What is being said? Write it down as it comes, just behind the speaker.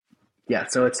Yeah,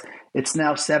 so it's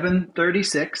now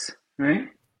 7:36, right?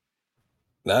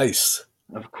 Nice.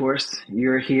 Of course,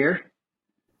 you're here,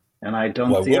 and I Why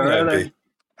don't see wouldn't our I other. be?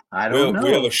 I don't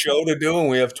We have a know. show to do, and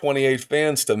we have 28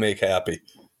 fans to make happy.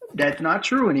 That's not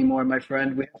true anymore, my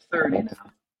friend. We have 30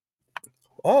 now.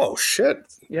 Oh, shit.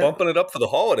 Yep. Bumping it up for the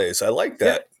holidays. I like Yep.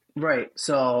 that. Right.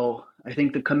 So I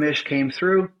think the commish came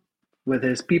through with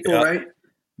his people, Yeah. right?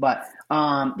 But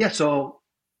yeah. So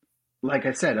like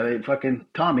I said, fucking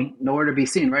Tommy, nowhere to be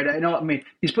seen, right? I mean,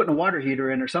 he's putting a water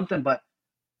heater in or something, but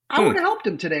I Hmm. would have helped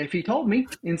him today if he told me.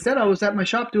 Instead, I was at my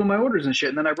shop doing my orders and shit,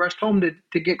 and then I rushed home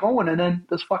to get going, and then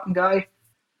this fucking guy,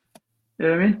 you know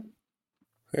what I mean?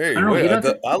 I Hey, don't know. He wait.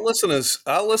 doesn't. Our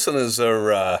listeners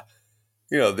are,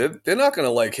 they're not going to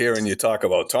like hearing you talk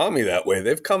about Tommy that way.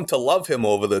 They've come to love him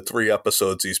over the 3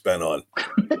 episodes he's been on.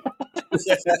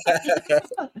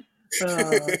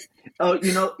 Uh, oh,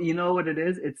 you know what it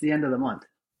is? It's the end of the month.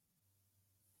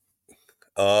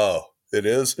 Oh, it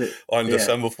is on Yeah,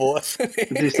 December 4th.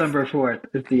 December 4th.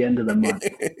 It's the end of the month.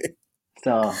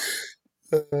 So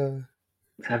That's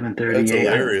 7:38.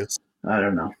 hilarious. I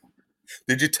don't know.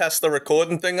 Did you test the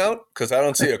recording thing out? Because I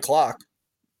don't see a clock.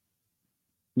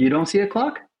 You don't see a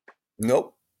clock?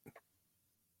 Nope.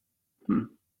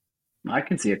 I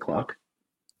can see a clock.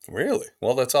 Really?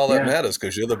 Well, that's all that Yeah. matters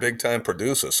because you're the big time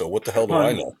producer. So what the hell do All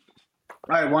I know?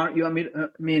 right. Why don't you want me to,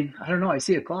 I mean, I don't know. I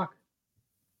see a clock.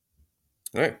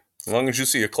 Hey, as long as you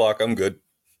see a clock, I'm good.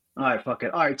 All right. Fuck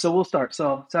it. All right. So we'll start.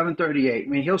 So 7:38. I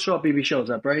mean, he'll show up if he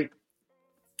shows up, right?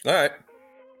 All right.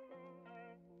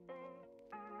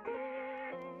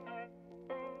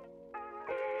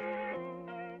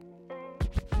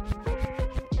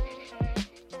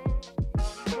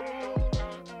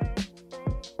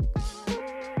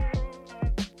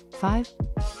 Five,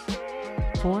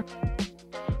 4,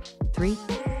 3,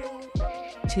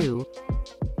 2.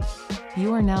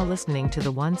 You are now listening to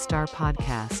the One Star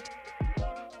Podcast.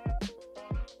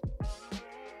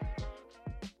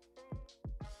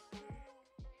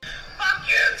 Fuck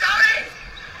you, Tony!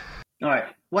 All right.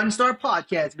 One Star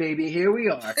Podcast, baby. Here we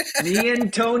are. Me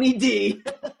and Tony D.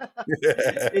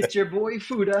 It's your boy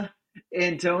Fuda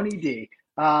and Tony D.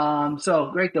 So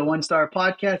great, the One Star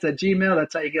Podcast at Gmail.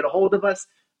 That's how you get a hold of us.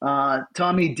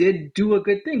 Tommy did do a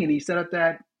good thing, and he set up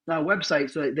that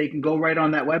website so that they can go right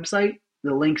on that website.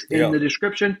 The link's in the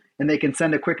description, and they can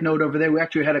send a quick note over there. We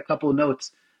actually had a couple of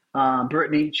notes.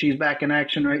 Brittany, she's back in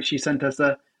action, right? She sent us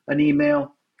an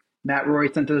email. Matt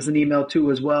Roy sent us an email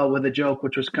too as well with a joke,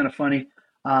 which was kind of funny.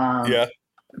 Yeah.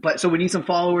 But so we need some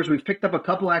followers. We've picked up a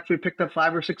couple. Actually, picked up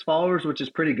 5 or 6 followers, which is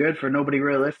pretty good for nobody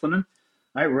really listening.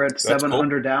 All right, we're at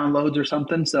 700 downloads or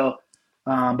something. So,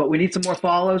 but we need some more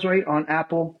follows, right, on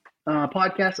Apple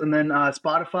Podcasts and then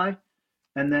Spotify,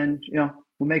 and then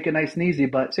we'll make it nice and easy.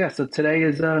 But yeah, so today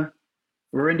is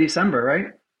we're in December, right?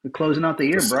 We're closing out the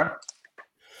year, bro.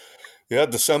 Yeah,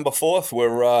 December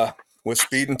 4th. We're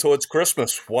speeding towards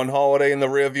Christmas. One holiday in the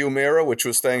rearview mirror, which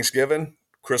was Thanksgiving.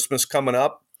 Christmas coming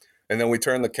up, and then we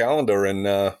turn the calendar and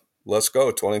let's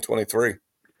go 2023.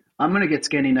 I'm gonna get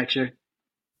skinny next year.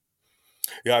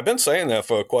 Yeah, I've been saying that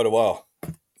for quite a while.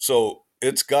 So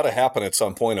it's got to happen at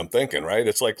some point, I'm thinking, right?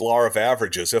 It's like law of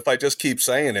averages. If I just keep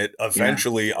saying it,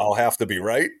 eventually I'll have to be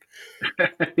right.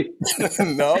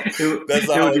 No, that's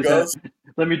not how it goes.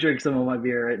 Let me drink some of my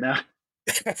beer right now.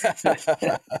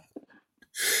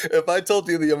 If I told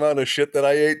you the amount of shit that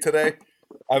I ate today,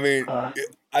 I mean,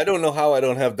 I don't know how I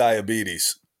don't have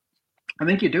diabetes. I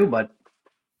think you do, bud.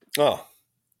 Oh.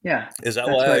 Yeah. Is that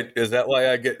why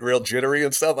I get real jittery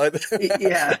and stuff?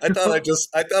 Yeah. I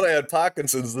thought I had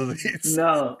Parkinson's disease.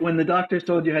 No, when the doctors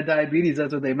told you had diabetes,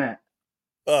 that's what they meant.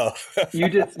 Oh. you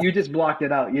just blocked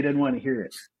it out. You didn't want to hear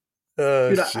it. Oh,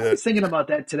 Dude, shit. I was thinking about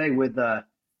that today with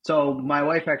so my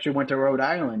wife actually went to Rhode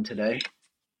Island today.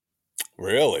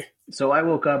 Really? So I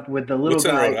woke up with the little What's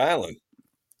guy. in Rhode Island?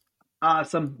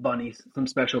 Some bunnies, some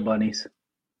special bunnies.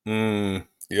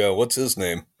 Yeah, what's his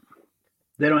name?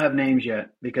 They don't have names yet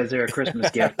because they're a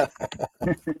Christmas gift.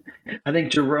 I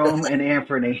think Jerome and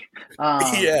Anthony.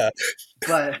 Yeah.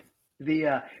 But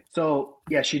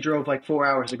she drove like 4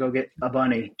 hours to go get a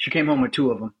bunny. She came home with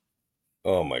 2 of them.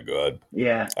 Oh my God.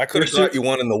 Yeah. I could have got you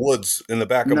one in the woods in the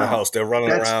back of my house. They're running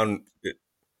around.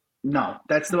 No,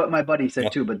 that's what my buddy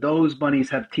said too. But those bunnies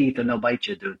have teeth and they'll bite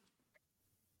you, dude.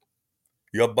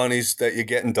 Your bunnies that you're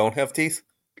getting don't have teeth?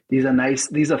 These are nice.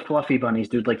 These are fluffy bunnies,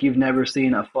 dude. Like you've never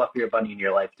seen a fluffier bunny in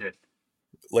your life, dude.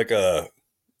 Like a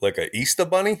Easter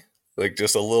bunny? Like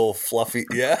just a little fluffy,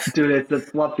 yeah? Dude, it's the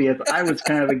fluffiest. I was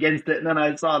kind of against it, and then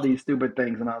I saw these stupid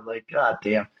things, and I was like, God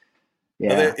damn.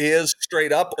 Yeah. Are their ears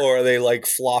straight up, or are they like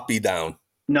floppy down?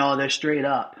 No, they're straight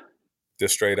up. They're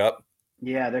straight up?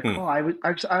 Yeah, they're Hmm. cool.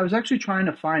 I was actually trying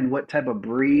to find what type of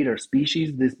breed or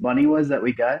species this bunny was that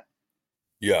we got.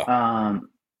 Yeah. Um,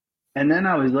 and then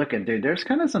I was looking, dude. There's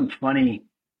kind of some funny.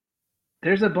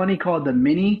 There's a bunny called the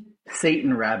mini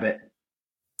Satan rabbit.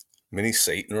 Mini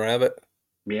Satan rabbit.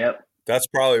 Yep. That's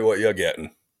probably what you're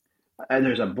getting. And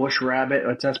there's a bush rabbit.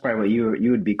 That's probably what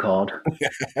you would be called.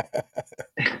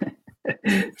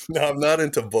 No, I'm not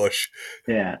into bush.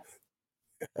 Yeah.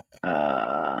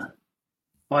 Oh,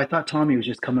 I thought Tommy was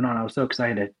just coming on. I was so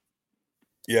excited.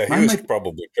 Yeah, he Mine was might.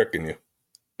 probably tricking you.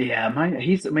 Yeah, mine.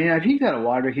 He's. I mean, if he got a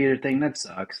water heater thing, that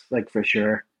sucks. Like for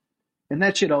sure. And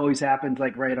that shit always happens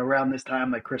like right around this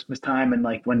time, like Christmas time, and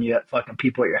like when you got fucking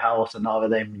people at your house and all of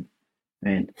them.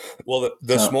 Man, Well,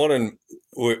 this so morning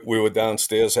we were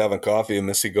downstairs having coffee, and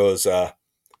Missy goes,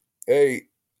 "Hey,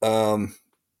 I'm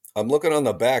looking on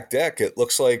the back deck. It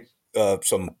looks like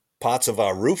some parts of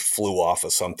our roof flew off or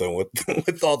something with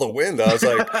with all the wind." I was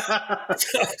like,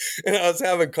 and I was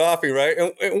having coffee, right?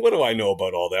 And what do I know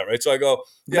about all that, right? So I go,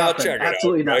 "Yeah, I'll nothing, check it out,"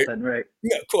 absolutely right? nothing, right?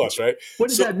 Yeah, of course, right? What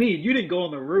does So that mean? You didn't go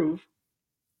on the roof.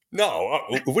 no,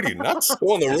 what are you nuts? Go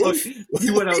on the Oh, roof?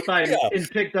 you went outside Yeah. and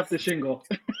picked up the shingle.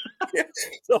 Yeah.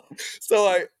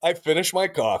 So I finished my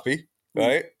coffee,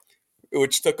 right?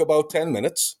 Which took about 10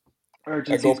 minutes. I go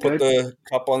Urgency's put good. the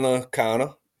cup on the counter.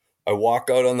 I walk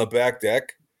out on the back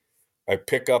deck. I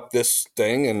pick up this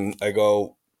thing and I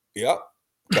go, yep,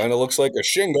 kind of looks like a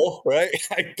shingle, right?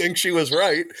 I think she was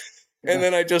right. And Yeah,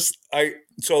 then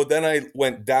so then I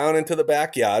went down into the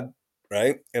backyard,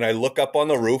 right? And I look up on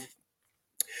the roof.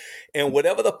 And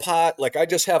whatever the pot, like I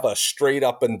just have a straight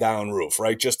up and down roof,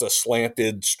 right? Just a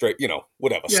slanted, straight,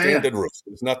 whatever, yeah. standard roof.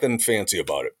 There's nothing fancy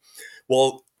about it.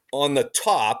 Well, on the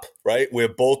top, right, where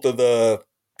both of the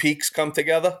peaks come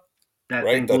together, That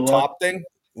right, thing the blew off. top thing,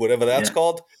 whatever that's Yeah,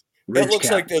 called, it ridge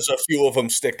looks like cap. there's a few of them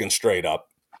sticking straight up.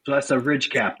 So that's a ridge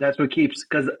cap. That's what keeps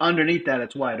because underneath that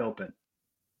it's wide open.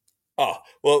 Oh,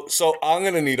 well, so I'm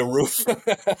going to need a roof.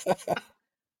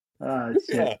 Oh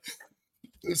shit. Yeah.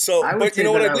 So, I would but you say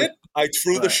know what that I I would. did? I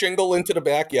threw the What? shingle into the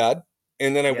backyard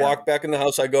and then I Yeah. walked back in the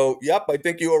house. I go, yep, I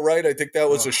think you were right. I think that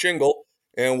was a Oh, shingle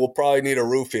and we'll probably need a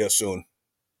roof here soon.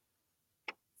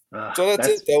 So that's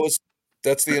it. that's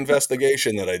That's the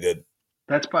investigation that I did.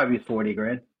 that's probably 40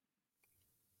 grand.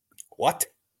 What?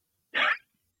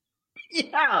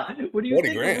 Yeah. What do you 40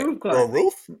 think a grand roof for a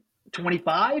costs? roof?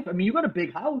 25? I mean, you got a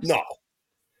big house. No,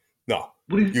 no.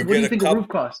 What do you You what do get you a think a cup, roof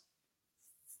costs?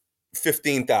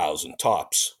 15,000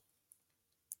 tops.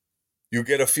 You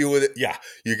get a few of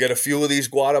you get a few of these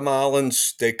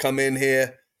Guatemalans. They come in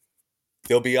here.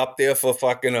 They'll be up there for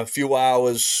fucking a few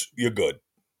hours. You're good.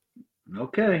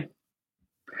 Okay.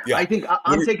 Yeah. I think What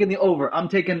I'm do taking the over. I'm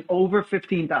taking over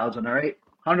 15,000. All right,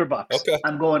 $100. Okay.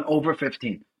 I'm going over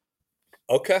 15.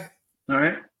 Okay. All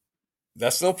right.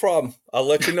 That's no problem. I'll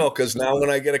let you know because now when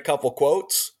I get a couple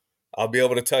quotes, I'll be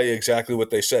able to tell you exactly what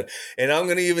they said. And I'm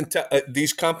going to even tell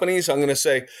these companies, I'm going to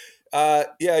say,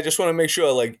 yeah, I just want to make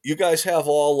sure, like, you guys have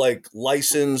all like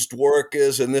licensed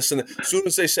workers and this and that. As soon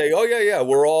as they say, oh, yeah,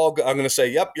 we're all, I'm going to say,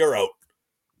 yep, you're out.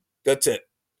 That's it.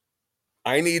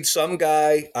 I need some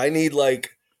guy. I need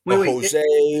like a Wait. Jose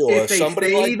or If they somebody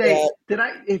say like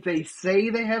that. if they say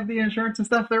they have the insurance and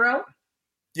stuff, they're out.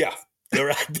 Yeah,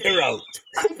 they're out. They're out.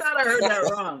 I thought I heard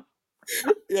that wrong.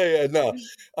 Yeah, no.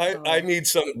 I Oh, need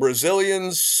some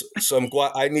Brazilians,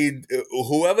 I need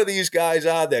whoever these guys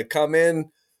are that come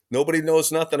in. Nobody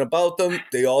knows nothing about them.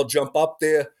 They all jump up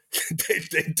there.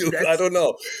 They do. I that's don't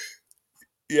know.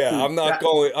 Yeah, dude.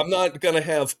 I'm not gonna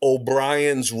have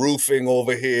O'Brien's roofing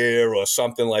over here or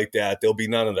something like that. There'll be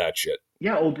none of that shit.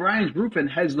 Yeah, O'Brien's Roofing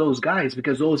has those guys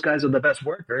because those guys are the best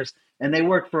workers, and they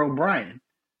work for O'Brien,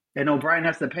 and O'Brien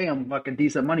has to pay them fucking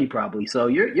decent money probably. So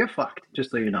you're fucked.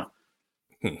 Just so you know.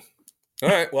 Hmm. All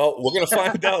right. Well, we're gonna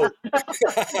find out.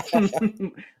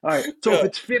 All right. So if Yeah.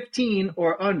 it's 15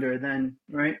 or under, then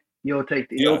right, Yeah. Then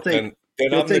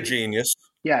you'll I'm the take genius.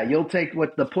 yeah, you'll take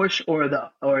what the push or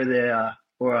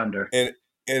under. And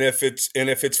if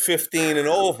it's 15 and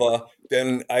over,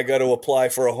 then I got to apply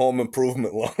for a home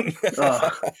improvement loan. Oh,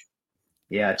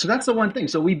 yeah. So that's the one thing.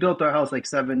 So we built our house like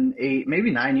 7, 8,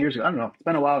 maybe 9 years ago. I don't know. It's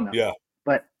been a while now. Yeah.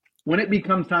 But when it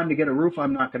becomes time to get a roof,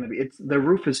 I'm not going to be. It's the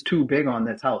roof is too big on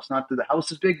this house. Not that the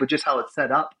house is big, but just how it's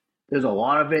set up. There's a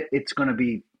lot of it. It's going to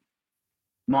be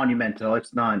monumental.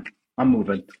 It's not. I'm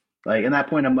moving. Like at that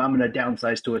point, I'm going to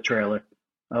downsize to a trailer.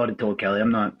 I would have told Kelly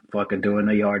I'm not fucking doing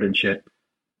a yard and shit.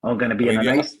 I'm going to I be in mean, a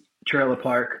yeah, nice trailer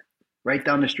park right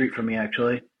down the street from me,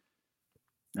 actually.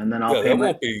 And then I'll yeah, pay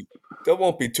my. that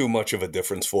won't be too much of a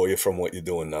difference for you from what you're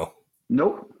doing now.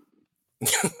 Nope.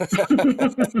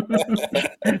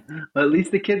 At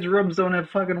least the kids' rooms don't have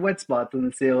fucking wet spots on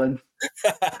the ceiling.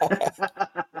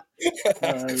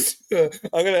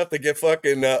 I'm gonna have to get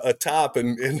fucking a top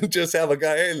and just have a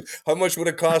guy. Hey, how much would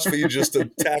it cost for you just to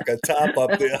tack a top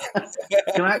up there?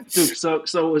 Dude, so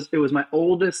it was my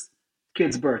oldest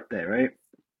kid's birthday, right?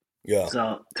 Yeah.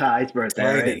 So Ty's birthday,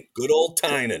 Tynan. right? Good old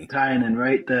Tynan. Tynan,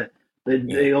 right?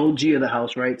 The old G of the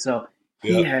house, right? So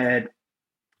he had,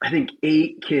 I think,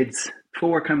 8 kids.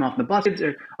 4 come off the bus. Kids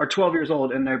are 12 years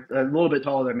old, and they're a little bit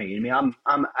taller than me. I mean,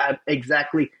 I'm at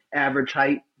exactly average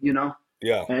height, you know?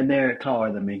 Yeah. And they're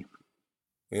taller than me.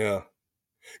 Yeah.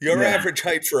 Your average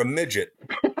height for a midget.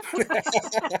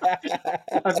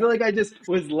 I feel like I just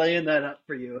was laying that up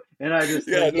for you. And I just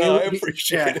I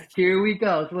appreciate it. Here we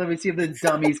go. So let me see if this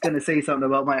dummy's going to say something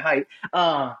about my height.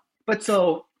 But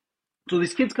so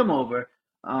these kids come over.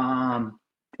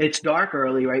 It's dark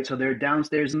early, right? So they're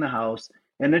downstairs in the house.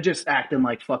 And they're just acting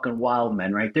like fucking wild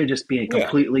men, right? They're just being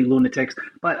completely lunatics.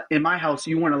 But in my house,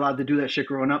 you weren't allowed to do that shit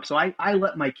growing up. So I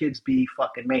let my kids be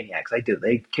fucking maniacs. I do.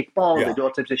 They kick balls. They do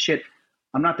all types of shit.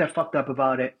 I'm not that fucked up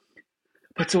about it.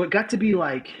 But so it got to be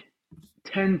like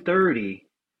 10:30,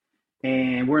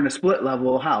 and we're in a split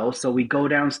level house. So we go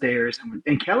downstairs,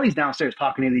 and Kelly's downstairs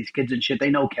talking to these kids and shit.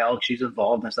 They know Kel. She's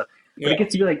involved and stuff. But it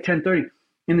gets to be like 10:30,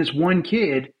 and this one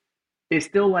kid is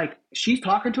still like, she's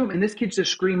talking to him, and this kid's just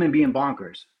screaming, being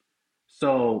bonkers.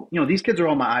 So, you know, these kids are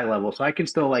on my eye level, so I can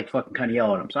still like fucking kind of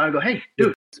yell at him. So I go, hey,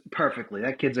 dude, perfectly.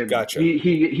 That kid's gotcha.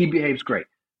 He behaves great.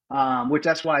 Which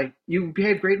that's why you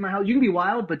behave great in my house. You can be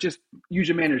wild, but just use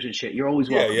your manners and shit. You're always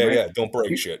welcome. Yeah. Don't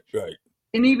break shit. Right.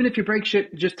 And even if you break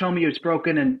shit, just tell me it's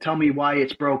broken and tell me why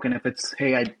it's broken. If it's,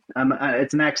 hey,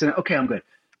 it's an accident. Okay, I'm good.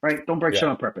 Right? Don't break shit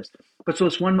on purpose. But so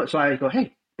it's one. So I go,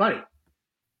 hey, buddy.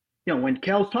 You know, when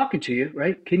Kel's talking to you,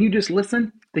 right? Can you just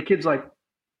listen? The kid's like,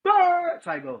 ah! So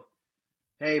I go,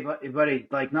 hey, buddy,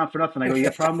 like, not for nothing. I go, you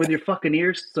have a problem with your fucking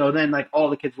ears? So then, like,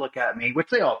 all the kids look at me, which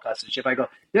they all cuss and shit. I go,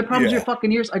 you have problems with your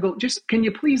fucking ears? I go, just, can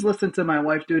you please listen to my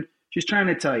wife, dude? She's trying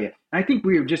to tell you. And I think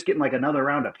we were just getting, like, another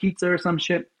round of pizza or some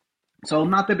shit. So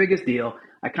not the biggest deal.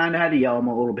 I kind of had to yell them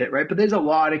a little bit, right? But there's a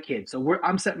lot of kids. So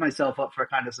I'm setting myself up for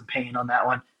kind of some pain on that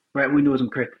one, right? We knew it was some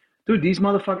crazy. Dude, these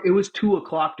motherfuckers, it was 2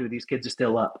 o'clock, dude. These kids are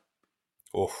still up.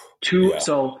 Oof.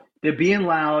 So they're being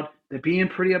loud, they're being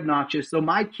pretty obnoxious. So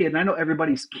my kid, and I know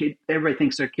everybody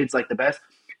thinks their kid's like the best.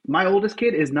 My oldest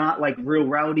kid is not like real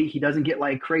rowdy. He doesn't get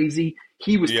like crazy.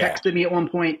 He was texting me at one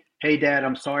point, hey Dad,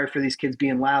 I'm sorry for these kids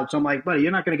being loud. So I'm like, buddy,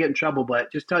 you're not going to get in trouble,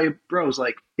 but just tell your bros,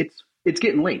 like, it's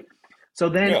getting late. So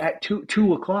then at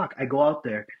 2 o'clock, I go out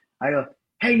there. I go,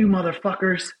 hey, you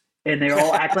motherfuckers. And they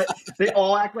all act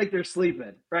like they're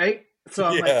sleeping. Right. So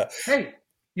I'm like, hey,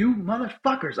 you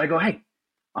motherfuckers. I go, hey,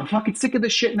 I'm fucking sick of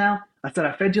this shit now. I said,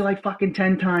 I fed you like fucking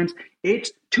 10 times.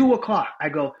 It's 2 o'clock. I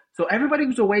go, so everybody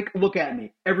who's awake, look at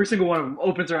me. Every single one of them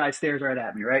opens their eyes, stares right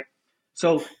at me, right?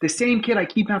 So the same kid I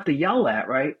keep having to yell at,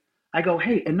 right? I go,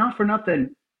 hey, and not for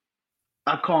nothing,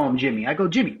 I call him Jimmy. I go,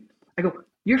 Jimmy. I go,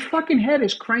 your fucking head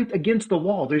is cranked against the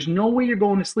wall. There's no way you're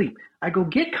going to sleep. I go,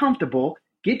 get comfortable,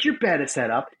 get your bed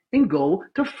set up, and go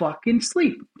to fucking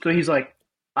sleep. So he's like,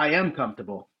 I am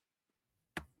comfortable.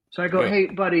 So I go, hey,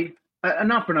 buddy.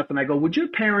 Not for nothing. I go, would your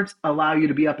parents allow you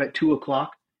to be up at 2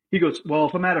 o'clock? He goes, well,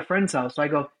 if I'm at a friend's house. I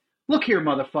go, look here,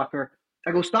 motherfucker.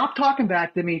 I go, stop talking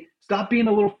back to me. Stop being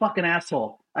a little fucking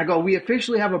asshole. I go, we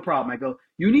officially have a problem. I go,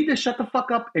 you need to shut the fuck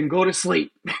up and go to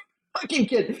sleep. Fucking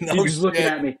kid. He's just looking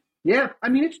at me. Yeah, I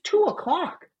mean, it's 2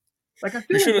 o'clock. Like, I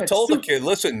feel you should like have told the kid,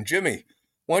 listen, Jimmy,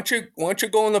 why don't you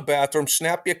go in the bathroom,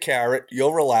 snap your carrot,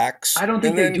 you'll relax. I don't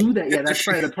think they do that yet. That's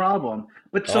probably the problem.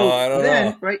 But so I don't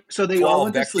know. Right? So they all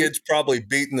went to sleep. That kid's probably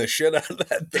beating the shit out of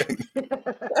that thing.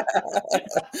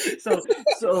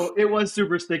 so it was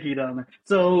super sticky down there.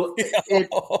 So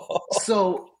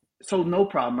so no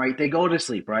problem, right? They go to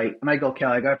sleep, right? And I go,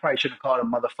 Kelly, I probably shouldn't have called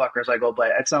them motherfuckers. I go,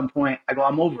 but at some point, I go,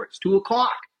 I'm over it. It's 2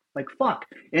 o'clock. Like, fuck.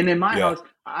 And in my house,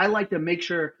 I like to make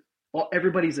sure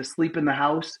everybody's asleep in the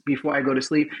house before I go to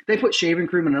sleep. They put shaving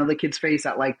cream in another kid's face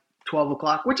at like 12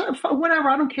 o'clock, which whatever,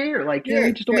 I don't care. Like,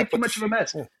 just don't make too much of a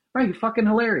mess. Yeah. Right, fucking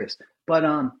hilarious.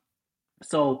 But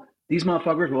so these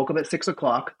motherfuckers woke up at 6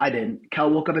 o'clock. I didn't. Cal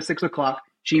woke up at 6 o'clock.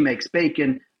 She makes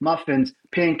bacon, muffins,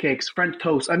 pancakes, French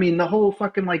toast. I mean, the whole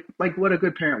fucking like what a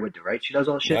good parent would do, right? She does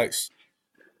all that shit. Nice.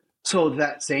 So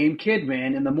that same kid,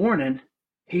 man, in the morning,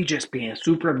 he just being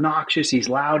super obnoxious. He's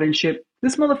loud and shit.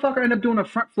 This motherfucker ended up doing a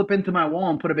front flip into my wall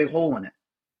and put a big hole in it.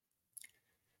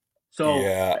 So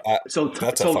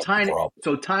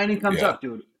Tiny comes up,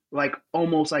 dude, like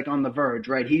almost like on the verge,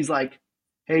 right? He's like,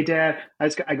 hey, Dad.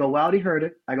 I go, well, he heard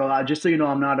it. I go, just so you know,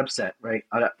 I'm not upset, right?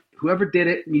 whoever did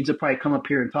it needs to probably come up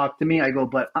here and talk to me. I go,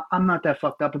 but I'm not that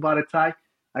fucked up about it, Ty.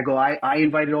 I go, I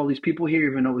invited all these people here,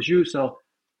 even though it was you. So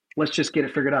let's just get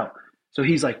it figured out. So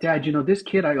he's like, Dad, this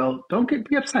kid? I go, don't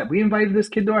be upset. We invited this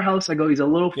kid to our house. I go, he's a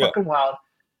little fucking wild.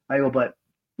 I go, but,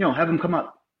 have him come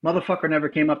up. Motherfucker never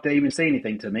came up to even say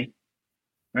anything to me,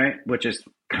 right? Which is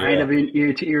kind of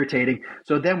irritating.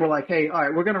 So then we're like, hey, all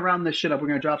right, we're going to round this shit up. We're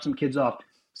going to drop some kids off.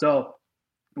 So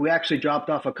we actually dropped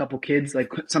off a couple kids. Like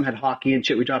some had hockey and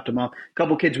shit. We dropped them off. A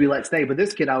couple kids we let stay. But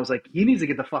this kid, I was like, he needs to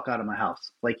get the fuck out of my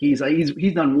house. Like he's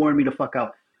done warning me to fuck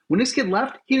out. When this kid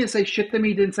left, he didn't say shit to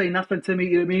me. Didn't say nothing to me.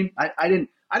 You know what I mean?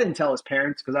 I didn't tell his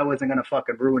parents because I wasn't going to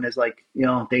fucking ruin his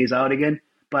days out again.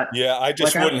 But yeah, I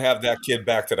just wouldn't have that kid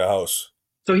back to the house.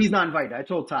 So he's not invited. I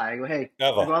told Ty, I go, hey, I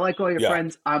like all your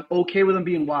friends. I'm okay with them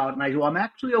being wild. And I go, I'm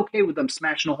actually okay with them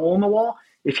smashing a hole in the wall.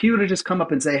 If he would have just come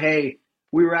up and say, hey,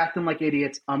 we were acting like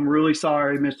idiots. I'm really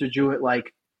sorry, Mr. Jewett.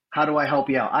 Like, how do I help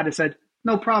you out? I'd have said,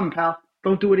 no problem, pal.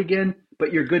 Don't do it again.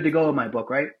 But you're good to go in my book,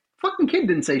 right? Fucking kid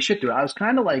didn't say shit to it. I was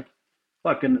kind of like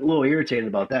fucking a little irritated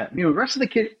about that. The rest of the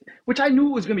kid, which I knew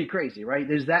was going to be crazy, right?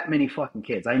 There's that many fucking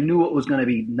kids. I knew it was going to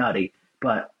be nutty.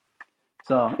 But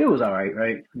so it was all right,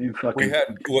 right? We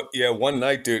had, one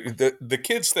night, dude. The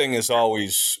kids thing is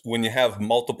always when you have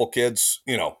multiple kids,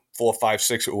 4, 5,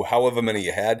 6, however many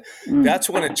you had. That's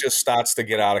when it just starts to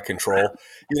get out of control.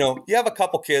 You have a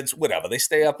couple kids, whatever. They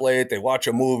stay up late, they watch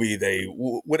a movie,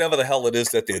 whatever the hell it is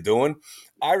that they're doing.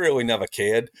 I really never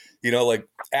cared. Like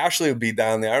Ashley would be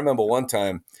down there. I remember one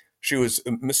time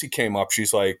Missy came up.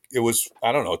 She's like, it was,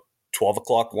 I don't know, 12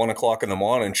 o'clock, 1 o'clock in the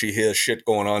morning, she hears shit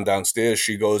going on downstairs.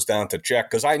 She goes down to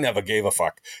check because I never gave a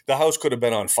fuck. The house could have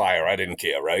been on fire. I didn't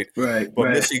care, right? Right. But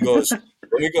Missy goes,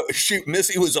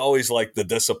 Missy was always like the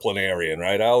disciplinarian,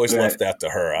 right? I always left that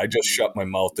to her. I just shut my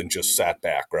mouth and just sat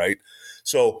back, right?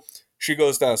 So she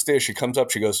goes downstairs. She comes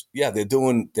up. She goes, yeah,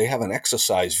 they have an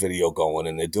exercise video going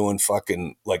and they're doing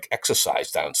fucking like exercise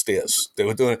downstairs.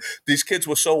 These kids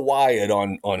were so wired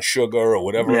on sugar or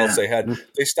whatever else they had.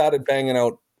 They started banging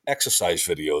out exercise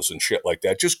videos and shit like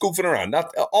that, just goofing around,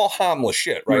 not all harmless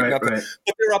shit, right? But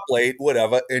they're up late,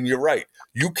 whatever. And you're right,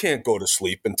 you can't go to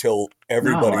sleep until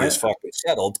everybody is fucking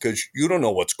settled because you don't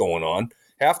know what's going on.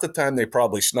 Half the time they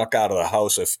probably snuck out of the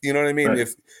house, if you know what I mean.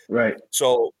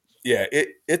 So yeah,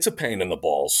 it's a pain in the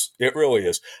balls. It really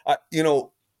is.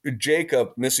 Jacob,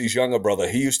 Missy's younger brother,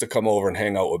 he used to come over and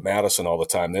hang out with Madison all the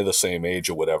time. They're the same age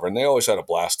or whatever, and they always had a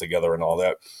blast together and all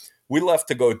that. We left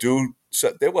to go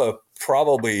so they were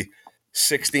probably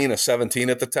 16 or 17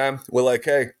 at the time. We're like,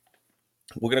 hey,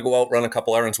 we're going to go out, run a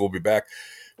couple errands. We'll be back.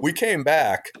 We came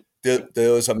back. There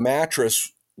was a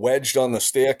mattress wedged on the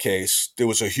staircase. There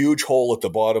was a huge hole at the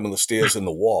bottom of the stairs in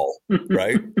the wall,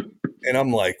 right? And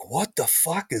I'm like, what the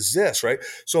fuck is this, right?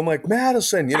 So I'm like,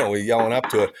 Madison, we're yelling up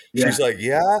to her. She's like,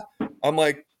 yeah. I'm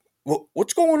like,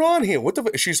 what's going on here?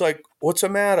 She's like, what's the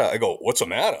matter? I go, what's the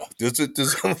matter? There's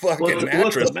a fucking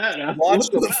mattress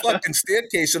launched to the fucking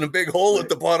staircase and a big hole at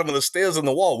the bottom of the stairs in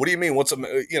the wall. What do you mean?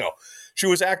 She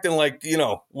was acting like,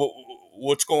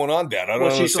 what's going on, Dad? I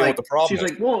don't understand what the problem is.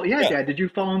 She's like, well, yeah, Dad, did you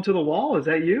fall into the wall? Is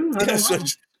that you? I don't know.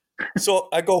 So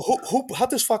I go, how'd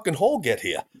this fucking hole get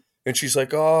here? And she's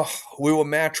like, oh, we were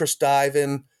mattress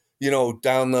diving,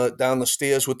 down the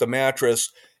stairs with the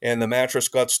mattress, and the mattress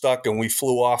got stuck, and we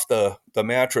flew off the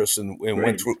mattress and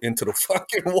went through into the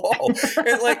fucking wall.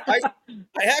 And like, I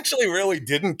actually really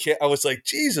didn't care. I was like,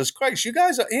 Jesus Christ, you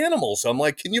guys are animals. I'm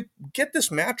like, can you get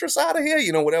this mattress out of here?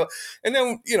 Whatever. And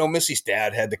then, Missy's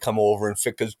dad had to come over and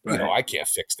fix, because, I can't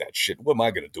fix that shit. What am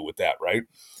I going to do with that, right?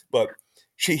 But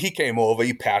he came over,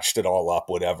 he patched it all up,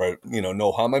 whatever,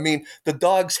 no harm. I mean, the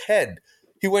dog's head,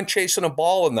 he went chasing a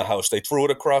ball in the house. They threw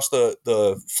it across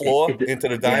the floor into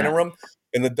the dining room,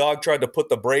 and the dog tried to put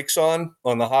the brakes on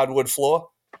the hardwood floor.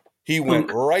 He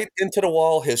went right into the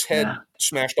wall. His head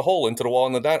smashed a hole into the wall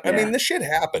in the dining room. I mean, this shit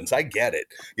happens. I get it,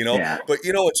 But,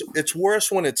 it's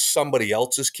worse when it's somebody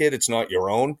else's kid. It's not your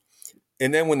own.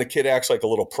 And then when the kid acts like a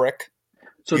little prick.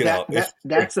 So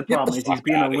that's the problem. Is he's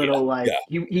being a little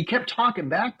he kept talking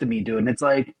back to me, dude. And it's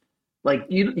like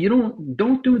you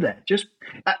don't do that. Just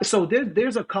so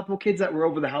there's a couple kids that were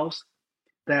over the house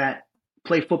that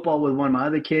play football with one of my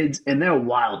other kids, and they're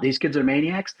wild. These kids are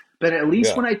maniacs. But at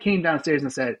least when I came downstairs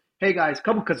and said, "Hey guys," a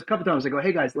couple times I go,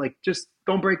 "Hey guys, like just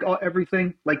don't break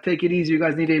everything. Like take it easy. You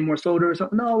guys need any more soda or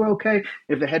something?" No, we're okay.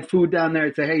 If they had food down there,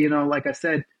 I'd say, "Hey, like I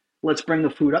said, let's bring the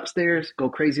food upstairs, go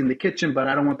crazy in the kitchen, but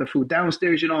I don't want the food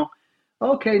downstairs,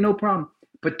 Okay, no problem.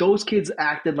 But those kids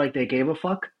acted like they gave a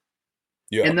fuck.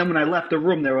 Yeah. And then when I left the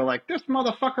room, they were like, this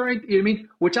motherfucker ain't, you know what I mean?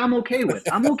 Which I'm okay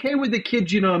with. I'm okay with the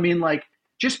kids, you know what I mean? Like,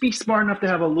 just be smart enough to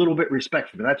have a little bit respect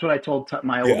for me. That's what I told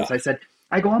my oldest. I said,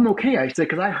 I go, I'm okay. I said,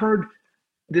 because I heard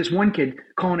this one kid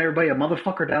calling everybody a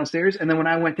motherfucker downstairs. And then when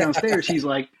I went downstairs, he's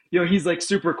like, he's like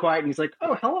super quiet. And he's like,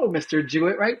 oh, hello, Mr.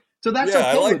 Jewett, right? So that's Yeah,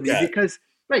 I okay like with me that. because,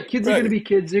 right, kids are Right. going to be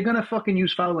kids. They're going to fucking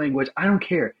use foul language. I don't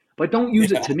care. But don't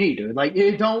use it to me, dude. Like,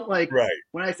 you don't, like, Right.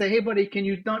 when I say, hey, buddy, can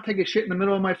you not take a shit in the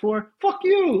middle of my floor? Fuck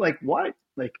you. Like, what?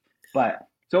 Like, but,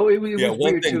 so it was One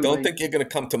weird thing, too. don't Like, think you're going to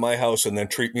come to my house and then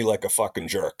treat me like a fucking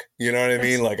jerk. You know what I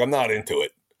mean? Like, I'm not into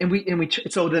it.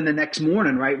 so then the next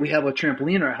morning, right, we have a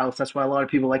trampoline in our house. That's why a lot of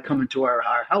people like coming to our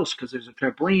house because there's a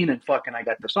trampoline and fucking I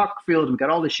got the soccer field and we got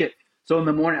all this shit. So in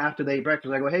the morning after they eat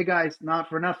breakfast, I go, hey guys, not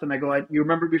for nothing. I go, you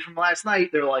remember me from last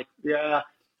night? They're like, yeah.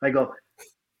 I go,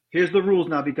 here's the rules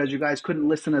now because you guys couldn't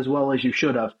listen as well as you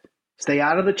should have. Stay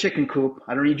out of the chicken coop.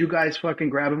 I don't need you guys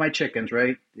fucking grabbing my chickens,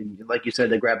 right? And like you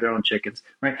said, they grab their own chickens,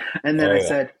 right? And then I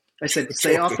said,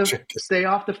 stay off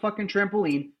the fucking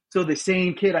trampoline. So the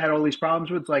same kid I had all these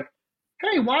problems with, like,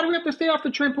 hey, why do we have to stay off the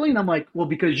trampoline? I'm like, well,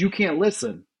 because you can't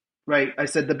listen, right? I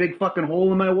said the big fucking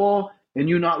hole in my wall and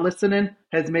you not listening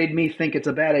has made me think it's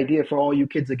a bad idea for all you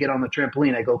kids to get on the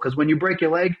trampoline. I go, because when you break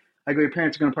your leg, I go, your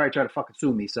parents are going to probably try to fucking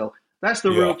sue me. So that's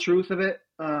the real truth of it.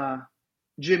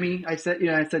 Jimmy, I said,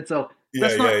 so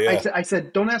that's not, I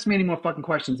said, don't ask me any more fucking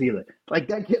questions either. Like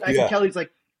that kid, Kelly's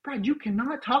like, Brad, you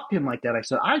cannot talk to him like that. I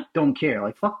said, I don't care.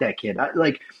 Like, fuck that kid.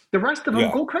 Like, the rest of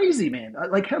them go crazy, man.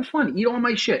 Like, have fun. Eat all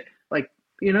my shit. Like,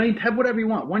 have whatever you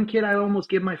want. One kid, I almost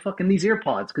give my fucking these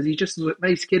earpods because he's just a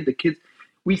nice kid. The kids,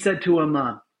 we said to him,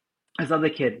 this other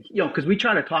kid, because we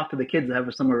try to talk to the kids that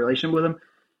have some relation with him.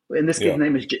 And this kid's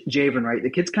name is Javen, right? The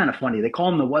kid's kind of funny. They call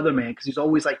him the weatherman because he's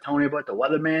always like telling everybody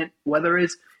what the weather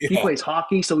is. Yeah. He plays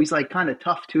hockey, so he's like kind of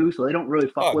tough too. So they don't really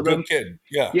fuck with him. Good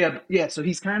kid. Yeah. So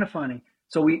he's kind of funny.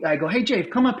 So I go, hey, Jave,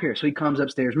 come up here. So he comes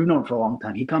upstairs. We've known him for a long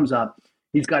time. He comes up.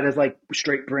 He's got his like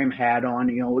straight brim hat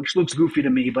on, which looks goofy to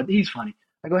me, but he's funny.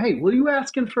 I go, hey, what are you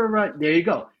asking for? There you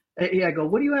go. I go,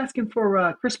 what are you asking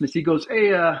for Christmas? He goes,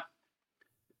 hey,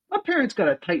 my parents got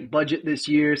a tight budget this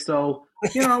year, so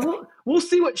we'll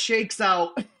see what shakes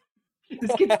out.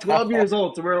 This kid's 12 years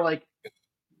old, so we're like,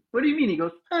 what do you mean? He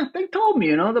goes, they told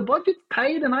me, the budget's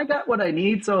tight and I got what I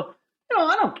need, so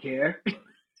I don't care.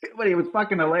 But it was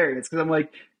fucking hilarious because I'm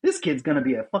like, this kid's gonna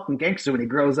be a fucking gangster when he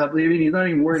grows up. He's not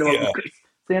even worried about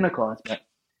Santa Claus.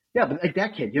 But like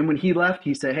that kid, when he left,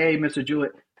 he said, "Hey, Mr.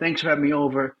 Jewett, thanks for having me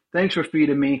over. Thanks for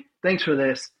feeding me. Thanks for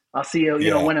this. I'll see you,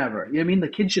 whenever." You know what I mean? The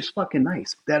kid's just fucking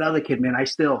nice. That other kid, man,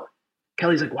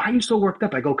 Kelly's like, "Why are you so worked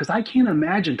up?" I go, "Because I can't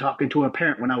imagine talking to a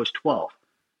parent when I was 12.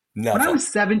 Never. When I was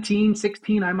 17,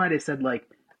 16, I might have said like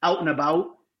out and about.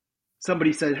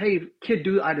 Somebody said, "Hey, kid,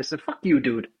 dude," I'd have said, "Fuck you,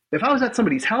 dude." If I was at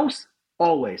somebody's house,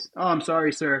 always. "Oh, I'm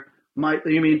sorry, sir.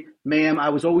 Ma'am?" I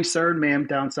was always sir and ma'am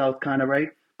down south, kind of,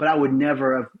 right? But I would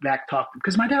never have back talked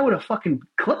because my dad would have fucking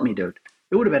clipped me, dude.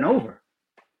 It would have been over.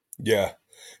 Yeah.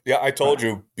 I told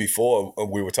you before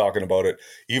we were talking about it,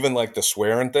 even like the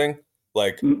swearing thing,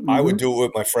 like I would do it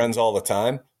with my friends all the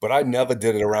time, but I never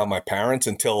did it around my parents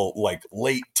until like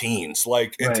late teens,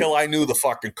 until I knew the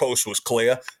fucking coast was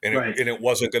clear and it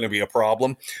wasn't going to be a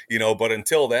problem, but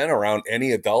until then around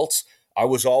any adults, I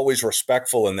was always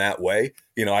respectful in that way.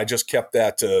 I just kept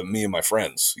that to me and my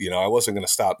friends. I wasn't going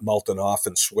to stop melting off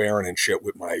and swearing and shit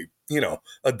with my,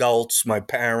 adults, my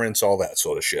parents, all that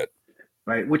sort of shit.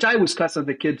 Right. Which I was cussing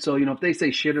the kids. So, if they say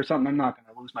shit or something, I'm not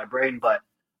going to lose my brain. But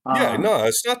no,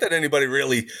 it's not that anybody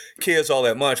really cares all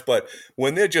that much. But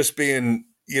when they're just being,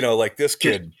 like this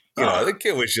kid, the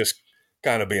kid was just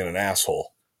kind of being an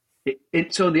asshole.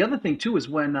 So the other thing, too, is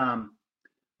when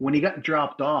he got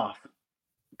dropped off,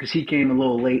 because he came a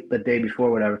little late the day before,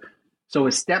 whatever. So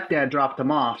his stepdad dropped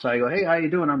him off. So I go, hey, how you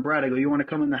doing? I'm Brad. I go, you want to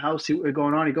come in the house, see what's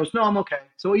going on? He goes, no, I'm okay.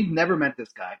 So he never met this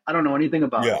guy. I don't know anything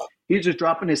about it. He's just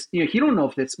dropping his, he don't know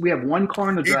if it's, we have one car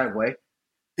in the driveway.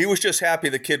 He was just happy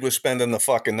the kid was spending the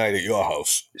fucking night at your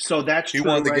house. So that's true. He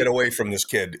wanted to get away from this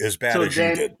kid as bad as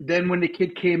you did. Then when the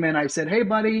kid came in, I said, hey,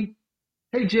 buddy.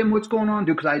 Hey, Jim, what's going on,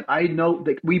 dude? Because I know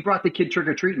that we brought the kid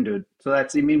trick-or-treating, dude. So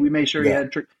that's, we made sure he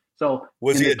had trick. So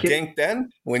was he a dink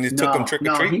then when you took him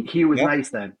trick-or-treating? No, he was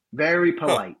nice then. Very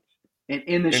polite. And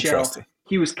in the show,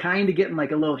 he was kind of getting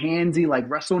like a little handsy, like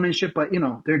wrestling and shit. But,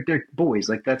 they're boys.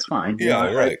 Like, that's fine.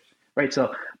 Right. Right.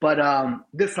 So, but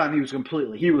this time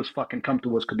he was fucking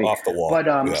comfortable as could be. Off the wall.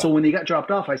 But so when he got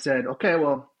dropped off, I said, okay,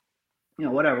 well,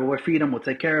 whatever. We'll feed him. We'll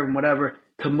take care of him, whatever.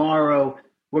 Tomorrow,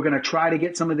 we're going to try to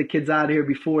get some of the kids out of here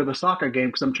before the soccer game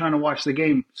because I'm trying to watch the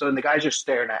game. So the guy's just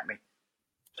staring at me.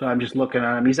 So I'm just looking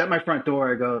at him. He's at my front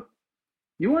door. I go,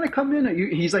 you want to come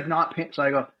in? He's like, not. So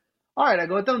I go, all right. I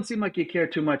go, it doesn't seem like you care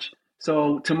too much.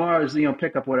 So tomorrow's,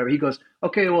 pick up, whatever. He goes,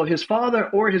 okay, well, his father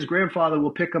or his grandfather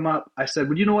will pick him up. I said,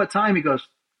 well, you know what time? He goes,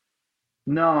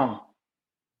 No.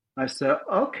 I said,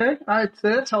 okay. I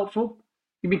said, that's helpful.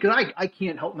 Because I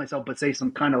can't help myself but say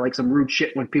some kind of like some rude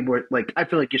shit when people are like, I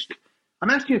feel like I'm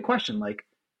asking you a question. Like,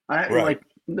 I Right. like,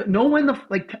 know when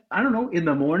I don't know, in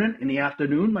the morning, in the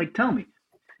afternoon, like, tell me.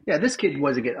 Yeah, this kid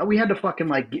wasn't getting, we had to fucking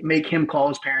like make him call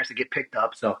his parents to get picked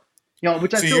up. So,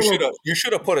 which I See, feel a little, you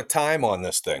should have put a time on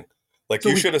this thing. Like so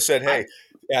you should have said, I,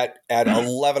 "Hey, at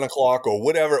 11 o'clock or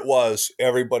whatever it was,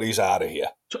 everybody's out of here."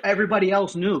 so everybody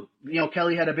else knew.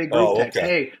 Kelly had a big group Oh, text. okay.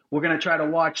 Hey, we're gonna try to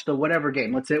watch the whatever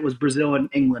game. Let's say it was Brazil and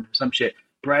England or some shit.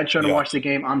 Brad's trying to Yeah. watch the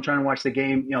game. I'm trying to watch the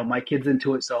game. My kid's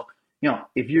into it. So,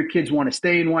 if your kids want to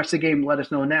stay and watch the game, let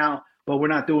us know now. But we're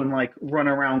not doing like run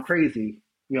around crazy.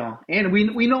 And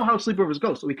we know how sleepovers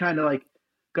go, so we kind of like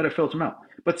got to filter them out.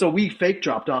 But so we fake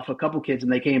dropped off a couple kids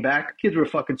and they came back. Kids were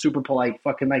fucking super polite,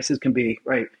 fucking nice as can be,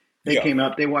 right? They Yeah. came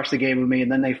up, they watched the game with me,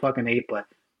 and then they fucking ate. But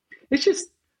it's just,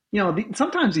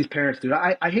 sometimes these parents do.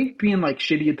 I hate being like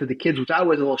shitty to the kids, which I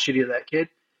was a little shitty to that kid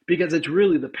because it's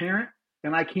really the parent,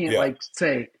 and I can't Yeah. like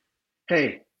say,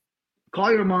 hey,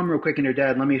 call your mom real quick and your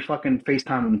dad. Let me fucking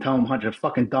FaceTime them and tell them how much a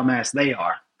fucking dumbass they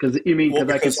are. Because Well, I can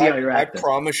because see how you're I acting.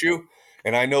 promise you,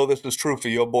 and I know this is true for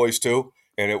your boys too,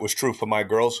 and it was true for my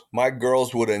girls. My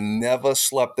girls would have never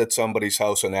slept at somebody's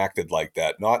house and acted like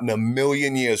that. Not in a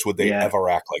million years would they Yeah. ever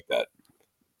act like that.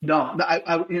 No,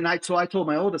 so I told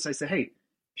my oldest, I said, hey,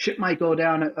 shit might go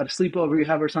down at a sleepover you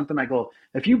have or something. I go,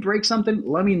 if you break something,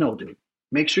 let me know, dude.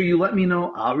 Make sure you let me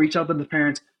know. I'll reach out to the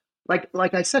parents.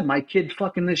 Like I said, my kid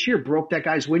fucking this year broke that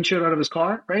guy's windshield out of his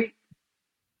car, right?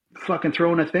 Fucking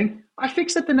throwing a thing. I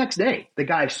fixed it the next day. The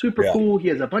guy's super Yeah. cool. He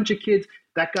has a bunch of kids.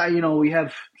 That guy, we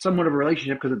have somewhat of a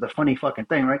relationship because it's a funny fucking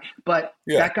thing, right? But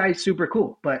Yeah. that guy's super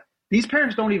cool. But these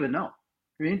parents don't even know.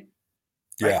 I mean,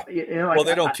 Yeah. like, Well,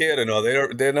 they don't care to know.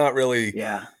 They're not really.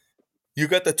 Yeah. You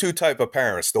got the two type of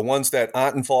parents: the ones that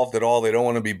aren't involved at all, they don't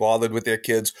want to be bothered with their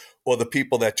kids, or the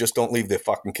people that just don't leave their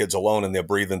fucking kids alone and they're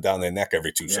breathing down their neck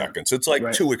every 2 seconds. It's like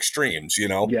Right. two extremes,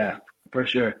 Yeah, for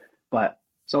sure. But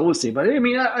so we'll see. But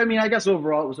I guess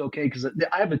overall it was okay because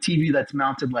I have a TV that's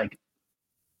mounted like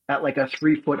at like a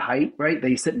 3 foot height, right?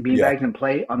 They sit in Yeah. beanbags and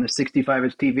play on the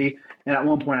 65-inch TV. And at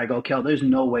one point I go, Kel, there's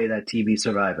no way that TV's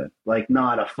surviving. Like,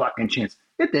 not a fucking chance.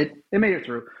 It did. It made it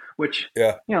through, which,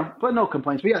 Yeah. but no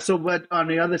complaints. But yeah, so but on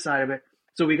the other side of it,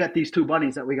 so we got these two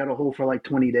bunnies that we got to hold for like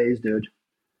 20 days, dude.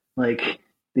 Like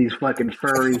these fucking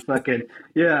furry fucking,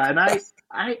 yeah. And I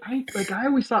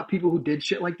always thought people who did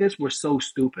shit like this were so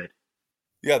stupid.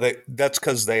 Yeah, that's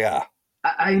because they are.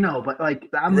 I know, but like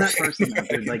I'm that person now,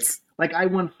 dude. Like I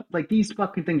want, like, these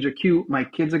fucking things are cute. My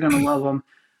kids are gonna love them.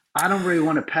 I don't really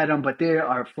want to pet them, but they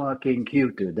are fucking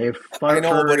cute, dude. They're I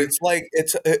know, but furry. it's like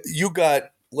you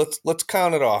got let's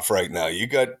count it off right now. You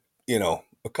got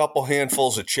a couple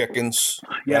handfuls of chickens,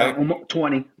 Yeah, right? almost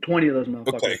 20 of those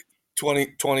motherfuckers. Okay,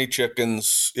 20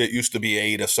 chickens. It used to be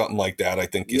 8 or something like that. I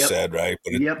think you Yep. said, right?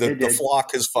 But Yep, it the did.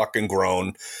 flock has fucking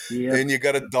grown, Yep. and you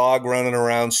got a dog running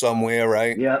around somewhere,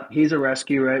 right? Yep. He's a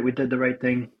rescue, right? We did the right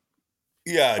thing.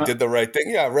 Yeah, did the right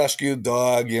thing. Yeah, rescue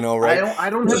dog, right? I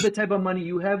don't have the type of money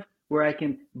you have where I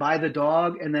can buy the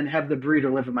dog and then have the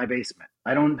breeder live in my basement.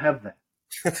 I don't have that.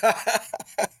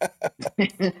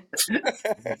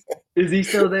 Is he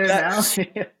still there now?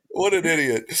 What an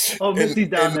idiot! Oh, Missy's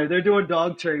down there. They're doing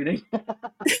dog training.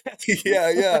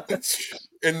 Yeah.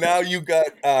 And now you got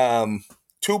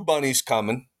 2 bunnies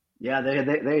coming. Yeah, they're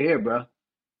here, bro.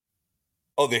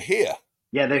 Oh, they're here.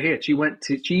 Yeah, they're here. She left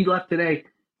today,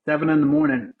 7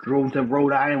 a.m, drove to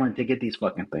Rhode Island to get these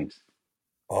fucking things.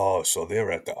 Oh, so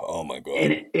they're at the. Oh my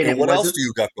god! And what else do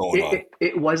you got going on?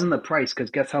 It wasn't the price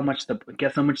because guess how much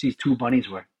these 2 bunnies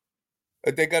were?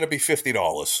 They got to be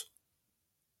 $50.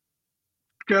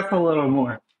 Just a little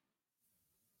more.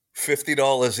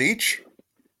 $50 each?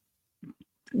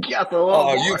 Just a little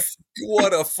Oh, more.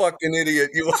 what a fucking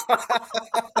idiot you are.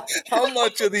 How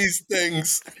much are these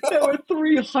things? They were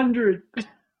 300.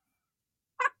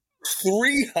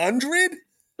 300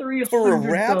 $300 for a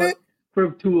rabbit?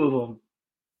 For 2 of them.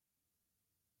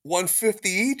 150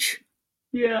 each?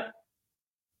 Yeah.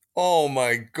 Oh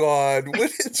my god,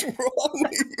 what is wrong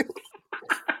with you?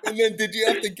 And then did you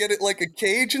have to get it like a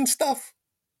cage and stuff?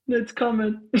 It's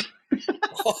coming.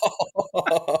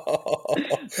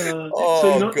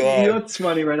 Oh, God. What's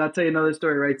funny, right? I'll tell you another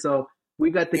story, right? So we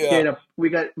got the Yeah. kid up. We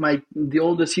got the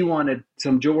oldest. He wanted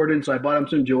some Jordans, so I bought him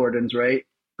some Jordans, right?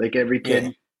 Like every kid, Yeah.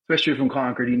 especially from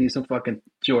Concord, you need some fucking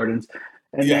Jordans.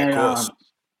 And Yeah, of course.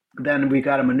 then we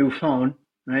got him a new phone,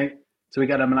 right? So we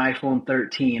got him an iPhone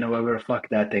 13 or whatever the fuck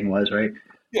that thing was, right?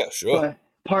 Yeah, sure.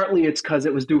 partly it's because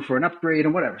it was due for an upgrade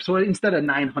and whatever. So instead of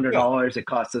 $900, it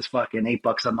costs us fucking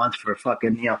 $8 a month for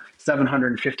fucking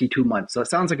 752 months. So it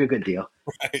sounds like a good deal.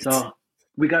 Right. So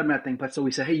we got him that thing, but so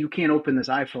we said, hey, you can't open this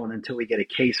iPhone until we get a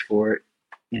case for it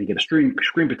and get a screen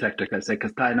protector.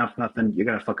 Because tight enough, nothing, you're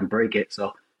gonna fucking break it.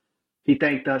 So he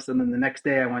thanked us, and then the next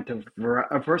day I went to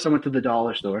first I went to the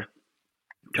dollar store,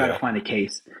 try to find a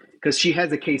case because she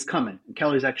has a case coming. And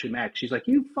Kelly's actually mad. She's like,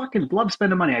 you fucking love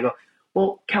spending money. I go,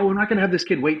 well, Kel, we're not gonna have this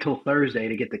kid wait till Thursday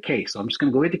to get the case. So I'm just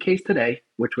gonna go get the case today,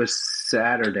 which was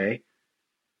Saturday.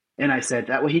 And I said,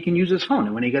 that way he can use his phone.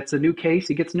 And when he gets a new case,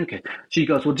 he gets a new case. She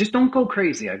goes, well, just don't go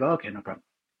crazy. I go, okay, no problem.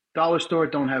 Dollar store,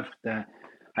 don't have that.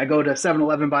 I go to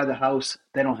 7-Eleven by the house.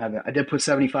 They don't have it. I did put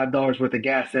 $75 worth of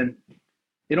gas in.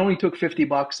 It only took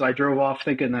 $50, so I drove off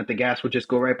thinking that the gas would just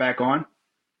go right back on.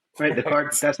 Right? The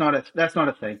card, that's not a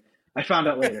thing. I found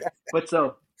out later. But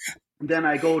so then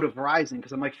I go to Verizon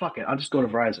because I'm like, fuck it. I'll just go to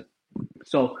Verizon.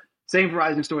 So same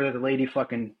Verizon store that the lady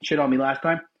fucking shit on me last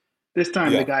time. This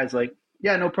time the guy's like,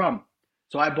 yeah, no problem.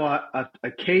 So I bought a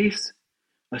case,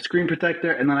 a screen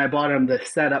protector, and then I bought him the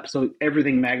setup so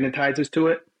everything magnetizes to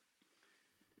it.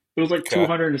 It was like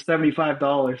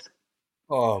 $275.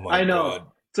 Oh my God. I know. God.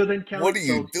 So then Kelly, what are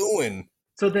you doing?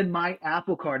 So then my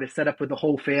Apple card is set up with the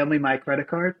whole family, my credit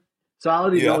card. So I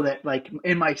already know that, like,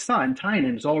 and my son,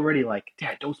 Tynan, is already like,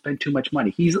 Dad, don't spend too much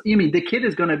money. The kid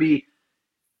is going to be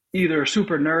either a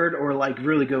super nerd or like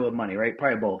really good with money, right?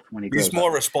 Probably both when he grows up. He's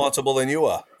more responsible than you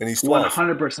are, and he's 12.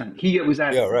 100%. He was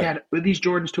at, Dad, are these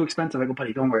Jordans too expensive? I go,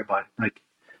 buddy, don't worry about it. Like,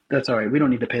 that's all right. We don't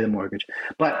need to pay the mortgage.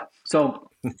 But so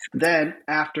then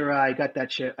after I got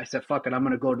that shit, I said, fuck it. I'm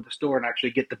going to go to the store and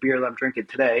actually get the beer that I'm drinking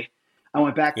today. I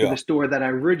went back to the store that I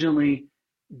originally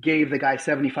gave the guy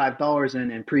 $75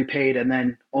 in and prepaid and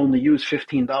then only used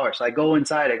 $15. So I go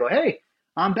inside. I go, hey,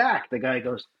 I'm back. The guy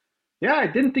goes, yeah, I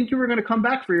didn't think you were going to come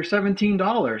back for your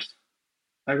 $17.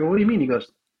 I go, what do you mean? He goes,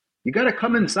 you got to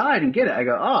come inside and get it. I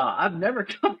go, oh, I've never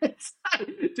come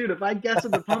inside. Dude, if I guess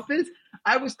what the pump is,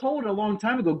 I was told a long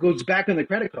time ago, goes back on the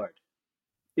credit card.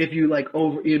 If you like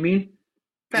over, you know what I mean?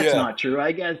 That's not true,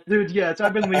 I guess. Dude, so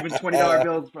I've been leaving $20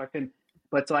 bills fucking.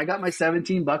 But so I got my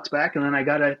 $17 back and then I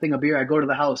got a thing of beer. I go to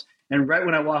the house and right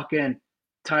when I walk in,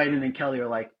 Tynan and Kelly are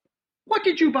like, what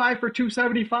did you buy for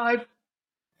 $275?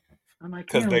 I'm like,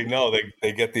 because they know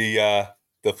they get the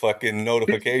fucking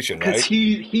notification, right? Because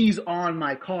he's on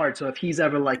my card, so if he's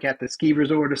ever like at the ski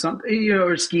resort or something,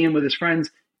 or skiing with his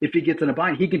friends, if he gets in a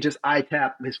bind, he can just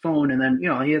tap his phone and then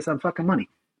he has some fucking money.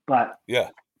 But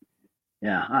I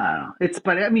don't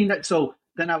know. So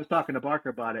then I was talking to Barker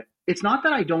about it. It's not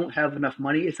that I don't have enough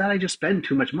money; it's that I just spend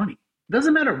too much money. It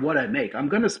doesn't matter what I make; I'm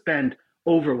going to spend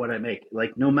over what I make,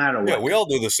 like no matter what. Yeah, we all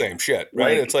do the same shit,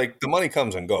 right? It's like the money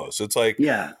comes and goes. It's like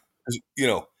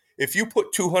if you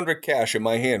put 200 cash in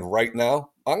my hand right now,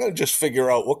 I'm going to just figure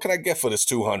out what can I get for this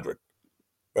 200,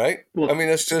 right? Well, I mean,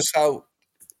 that's just how.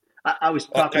 I was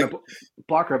talking to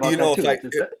Barker about that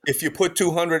too. If you put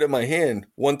 200 in my hand,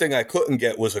 one thing I couldn't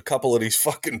get was a couple of these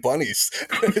fucking bunnies.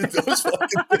 Those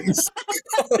fucking things.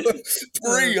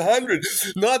 300.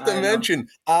 Not to mention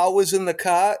hours in the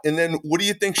car. And then what do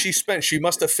you think she spent? She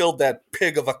must have filled that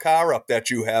pig of a car up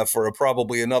that you have for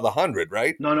probably another 100,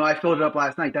 right? No, I filled it up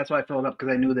last night. That's why I filled it up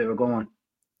because I knew they were going.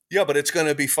 Yeah, but it's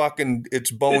gonna be fucking. It's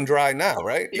bone dry now,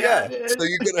 right? Yeah. So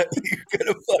you're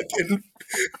gonna fucking.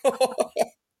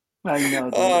 I know.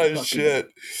 Oh shit!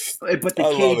 But the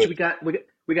cage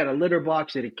we got a litter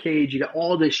box and a cage. You got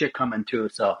all this shit coming too.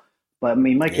 So, but I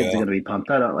mean, my kids are gonna be pumped.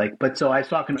 I don't like. But so I was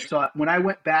talking. So when I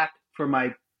went back for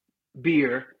my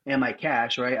beer and my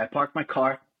cash, right? I parked my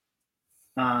car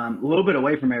a little bit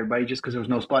away from everybody just because there was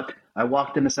no spot. I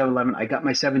walked into 7-Eleven. I got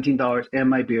my $17 and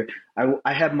my beer.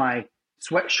 I have my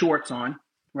sweat shorts on,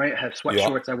 right? I have sweat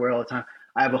shorts I wear all the time.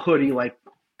 I have a hoodie like.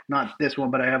 Not this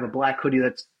one, but I have a black hoodie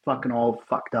that's fucking all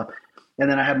fucked up.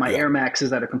 And then I have my Air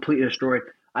Maxes that are completely destroyed.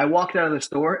 I walked out of the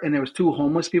store and there was two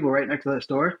homeless people right next to the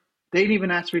store. They didn't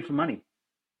even ask me for money.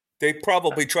 They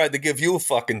probably tried to give you a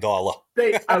fucking dollar.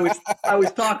 I was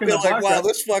talking to Barker. They're like, wow,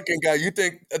 this fucking guy, you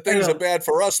think things are bad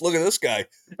for us? Look at this guy.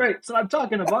 Right. So I'm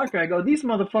talking to Barker. I go, these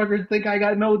motherfuckers think I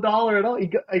got no dollar at all.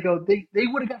 I go, they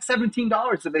would have got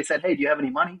 $17 if they said, hey, do you have any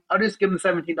money? I'll just give them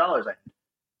the $17. Right.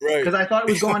 Because I thought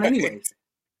it was gone anyways.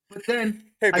 But then,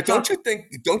 but don't you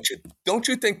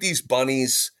think these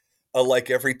bunnies are like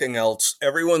everything else?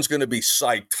 Everyone's going to be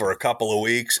psyched for a couple of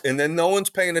weeks, and then no one's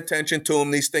paying attention to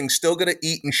them. These things still going to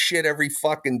eat and shit every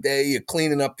fucking day. You're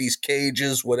cleaning up these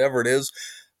cages, whatever it is.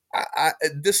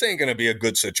 This ain't going to be a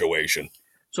good situation.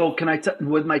 So can I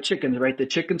with my chickens, right? The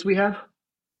chickens we have.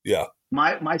 Yeah.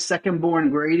 My second born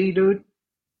Grady, dude.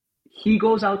 He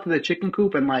goes out to the chicken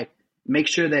coop and like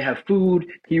makes sure they have food.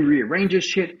 He rearranges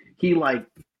shit. He like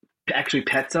actually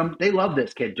pets them. They love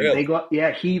this kid, dude. Really? They go,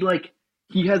 yeah.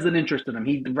 He has an interest in them.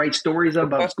 He writes stories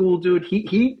about Okay. school, dude.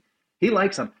 He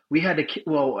likes them. We had to,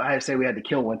 well, I say we had to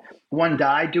kill one. One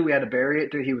died, dude. We had to bury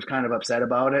it, dude. He was kind of upset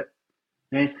about it.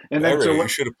 And then You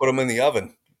should have put them in the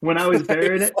oven. when I was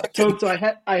burying it, Fucking- so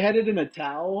I had it in a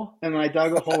towel, and I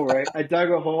dug a hole, right? I dug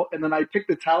a hole, and then I picked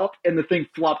the towel up, and the thing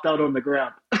flopped out on the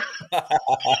ground.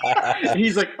 And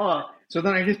he's like, oh. So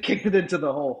then I just kicked it into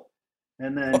the hole.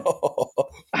 And then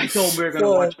I told him we were going to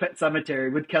watch Pet Cemetery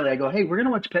with Kelly. I go, hey, we're going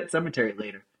to watch Pet Cemetery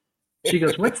later. She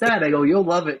goes, what's that? I go, you'll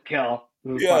love it, Kel. It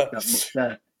was Yeah. fucked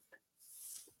up.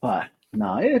 But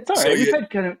no, it's all right. So We've had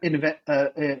kind of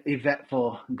an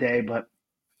eventful day, but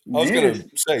I was man, going to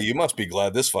say, you must be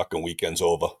glad this fucking weekend's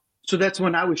over. so that's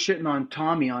when I was shitting on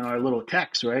Tommy on our little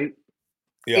text, right?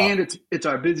 Yeah. And it's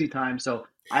our busy time, so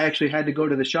I actually had to go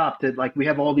to the shop to like we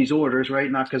have all these orders, right?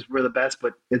 Not because we're the best,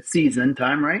 but it's season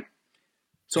time, right?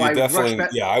 So you I definitely, rushed back.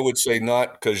 yeah, I would say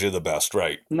not because you're the best,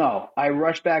 right? No, I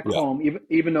rushed back Yeah. home,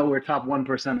 even though we're top 1%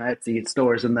 of Etsy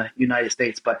stores in the United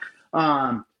States. But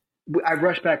I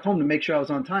rushed back home to make sure I was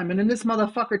on time, and then this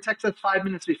motherfucker texted us 5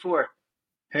 minutes before,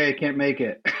 "Hey, can't make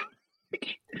it."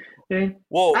 Okay?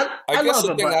 Well, I guess love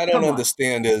the him, thing but I don't come on.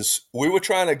 understand is we were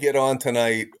trying to get on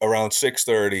tonight around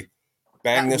 6:30,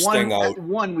 bang this thing out. At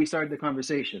 1, we started the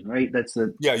conversation, right? That's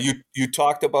the Yeah, you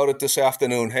talked about it this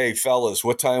afternoon. Hey, fellas,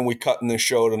 what time we cutting this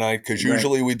show tonight? Because Right.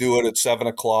 usually we do it at 7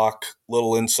 o'clock.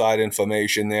 Little inside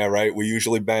information there, right? We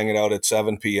usually bang it out at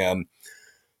 7 p.m.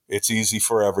 It's easy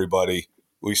for everybody.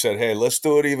 We said, hey, let's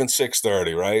do it even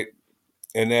 6:30, right?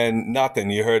 And then nothing.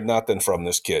 You heard nothing from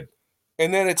this kid.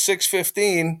 And then at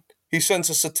 6:15, he sends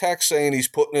us a text saying he's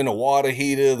putting in a water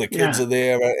heater. The kids Yeah. are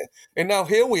there. Right? And now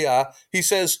here we are. He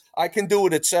says, I can do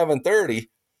it at 7:30.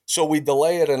 So we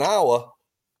delay it an hour.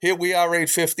 Here we are,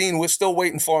 8:15. We're still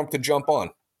waiting for him to jump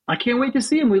on. I can't wait to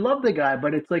see him. We love the guy,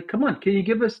 but it's like, come on, can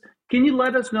you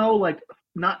let us know, like,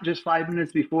 not just 5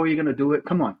 minutes before you're gonna do it?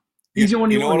 Come on. He's the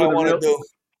only You know one what I with a want to real. do?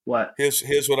 What?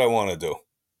 Here's what I want to do.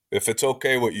 If it's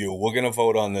okay with you, we're going to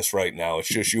vote on this right now. It's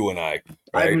just you and I,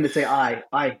 I'm right? gonna say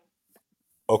I.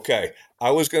 Okay.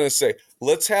 I was going to say,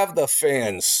 let's have the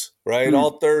fans, right? Hmm.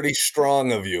 All 30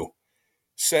 strong of you.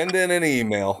 Send in an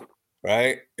email,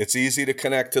 right? It's easy to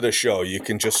connect to the show. You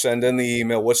can just send in the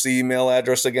email. What's the email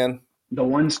address again? The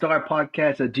one star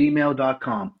podcast at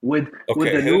gmail.com with Okay, the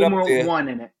hit it up numeral there. 1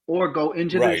 in it. Or go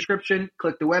into the Right. description,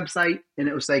 click the website, and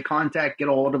it will say contact, get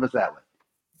a hold of us that way.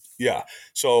 Yeah.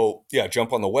 So, yeah,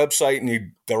 jump on the website and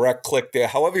you direct click there.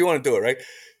 However you want to do it, right?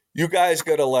 You guys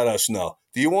got to let us know.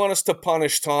 Do you want us to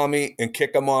punish Tommy and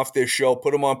kick him off this show,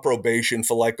 put him on probation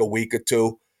for like a week or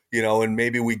two, and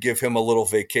maybe we give him a little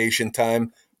vacation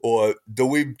time? Or do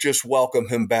we just welcome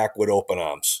him back with open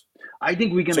arms? I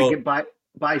think we're gonna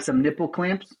buy some nipple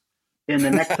clamps, and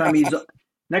the next time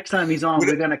he's on,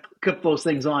 we're gonna clip those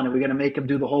things on, and we're gonna make him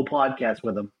do the whole podcast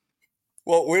with him.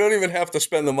 Well, we don't even have to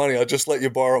spend the money. I'll just let you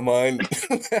borrow mine.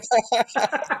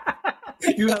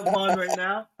 You have mine right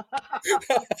now.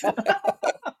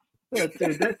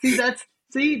 Dude, that's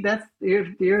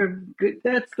you're good.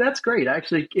 That's great.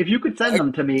 Actually, if you could send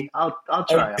them to me, I'll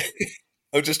try them.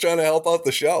 I'm just trying to help out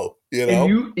the show, And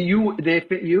they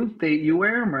fit you. You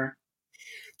wear them, or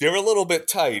They're a little bit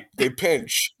tight. They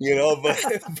pinch,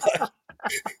 but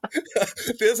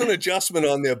there's an adjustment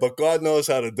on there, but God knows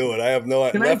how to do it. I have no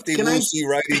lefty loosey,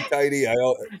 righty tighty.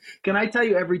 Can I tell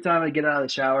you every time I get out of the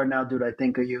shower now, dude, I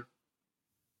think of you.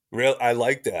 I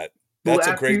like that. That's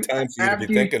a great time for you to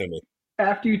be thinking of me.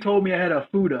 After you told me I had a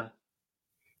Fuda,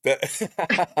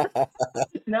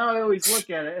 now I always look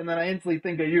at it, and then I instantly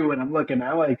think of you, and I'm looking.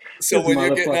 I'm like, so when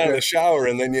you're getting out of the shower,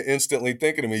 and then you're instantly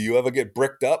thinking of me, you ever get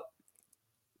bricked up?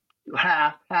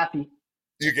 Happy.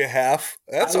 You get half.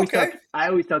 That's okay. I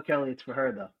always tell Kelly it's for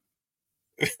her, though.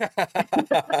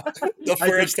 The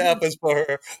first half is for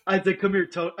her. I said, "Come here,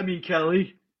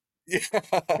 Kelly." Yeah.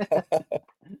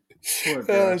 Poor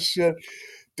girl. Oh shit,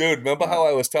 dude! Remember how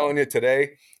I was telling you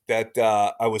today that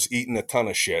I was eating a ton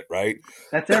of shit, right?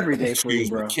 That's every day for you,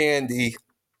 bro. Candy,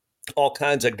 all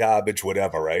kinds of garbage,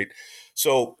 whatever, right?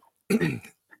 So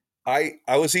I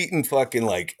was eating fucking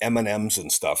like M&Ms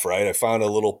and stuff, right? I found a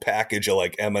little package of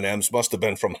like M&Ms, must have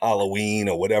been from Halloween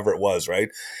or whatever it was, right?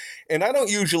 And I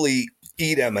don't usually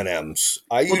eat M&Ms.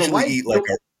 I usually eat like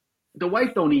the wife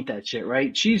don't eat that shit,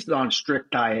 right? She's on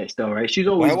strict diet still, right? She's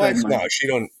always my wife. No,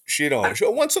 she don't.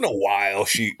 Once in a while,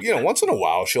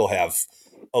 she'll have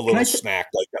a little snack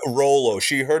like Rolos.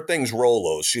 She heard things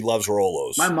Rolos. She loves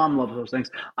Rolos. My mom loves those things.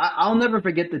 I'll never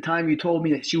forget the time you told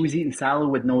me that she was eating salad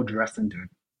with no dressing, dude.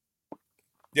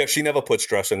 Yeah, she never puts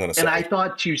dressing on a And I salad.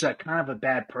 thought she was like kind of a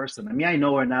bad person. I mean, I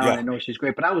know her now and I Yeah. know she's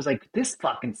great, but I was like, this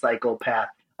fucking psychopath.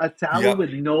 A salad Yep.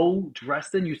 with no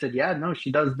dressing? You said, yeah, no,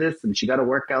 she does this and she got to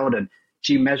work out and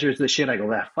she measures the shit. I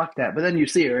go, yeah, fuck that. But then you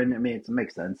see her and it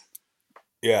makes sense.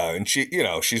 Yeah, and she,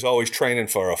 she's always training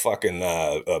for a fucking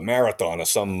a marathon or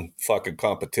some fucking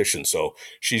competition. So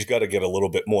she's got to get a little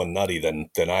bit more nutty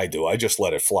than I do. I just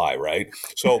let it fly, right?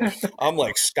 So I'm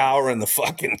like scouring the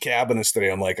fucking cabinets today.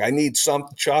 I'm like, I need some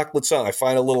chocolate, something. I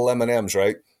find a little M&Ms,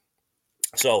 right?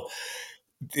 So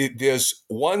there's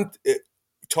one.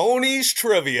 Tony's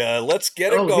trivia. Let's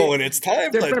get it Oh, going. It's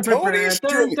time for Tony's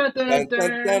trivia. Dun, dun, dun,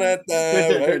 dun,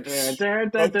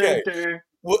 dun, right? Okay.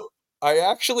 Well, I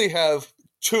actually have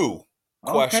two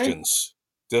okay. questions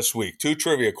this week, two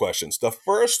trivia questions. The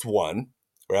first one,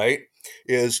 right,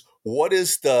 is what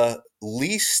is the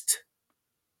least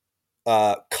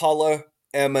color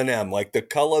M&M, like the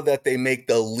color that they make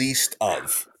the least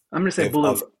of? I'm going to say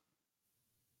blue.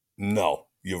 No,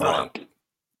 you're Oh. wrong.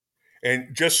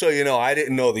 And just so you know, I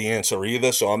didn't know the answer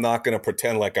either, so I'm not going to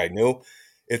pretend like I knew.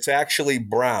 It's actually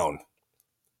brown.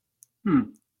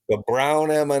 The brown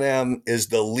M&M is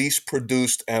the least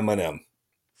produced M&M.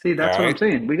 See, that's All what right? I'm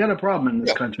saying. We got a problem in this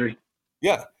Yeah. country.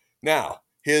 Yeah. Now,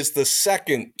 here's the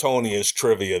second Tony is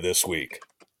trivia this week.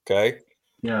 Okay?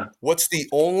 Yeah. What's the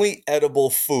only edible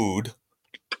food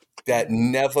that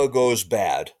never goes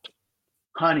bad?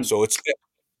 Honey. So it's...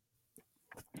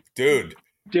 Dude,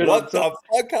 the what fuck?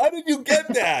 How did you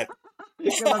get that?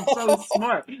 Because I'm so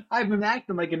smart. I've been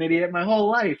acting like an idiot my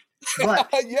whole life. But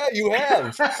yeah, you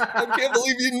have. I can't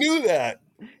believe you knew that.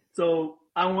 So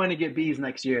I want to get bees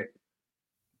next year.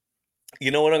 You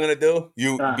know what I'm going to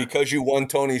do? Because you won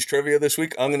Tony's trivia this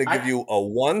week, I'm going to give you a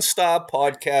 1-star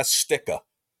podcast sticker.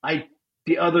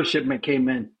 The other shipment came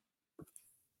in.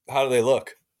 How do they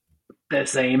look? The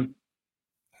same.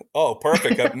 Oh,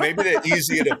 perfect. Maybe they're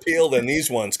easier to peel than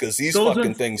these ones because these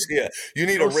fucking things here, you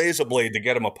need a razor blade to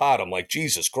get them apart. I'm like,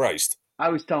 Jesus Christ. I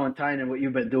was telling Tynan what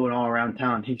you've been doing all around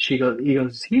town. He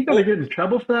goes, he's going to get in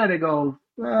trouble for that? I go,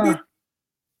 what are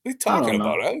you talking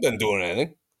about? I haven't been doing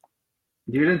anything.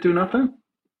 You didn't do nothing?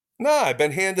 No, I've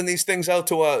been handing these things out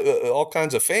to all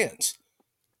kinds of fans.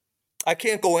 I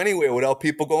can't go anywhere without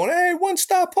people going, hey,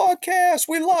 1-star podcast,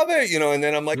 we love it. And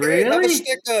then I'm like, really? Hey, have a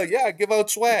sticker. Yeah, give out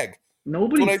swag.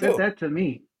 Nobody said that to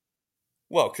me.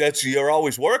 Well, you're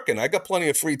always working. I got plenty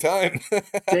of free time.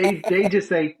 They just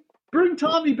say, bring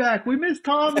Tommy back. We miss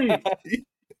Tommy.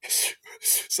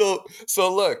 So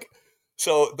look.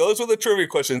 So those were the trivia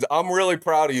questions. I'm really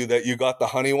proud of you that you got the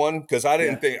honey one because I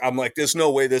didn't think. I'm like, there's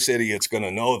no way this idiot's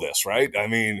gonna know this, right? I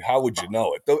mean, how would you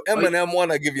know it? The M&M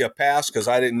one, I give you a pass because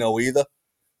I didn't know either.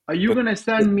 Are you gonna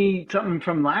send me something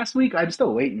from last week? I'm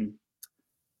still waiting.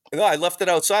 No, I left it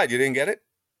outside. You didn't get it?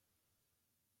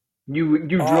 You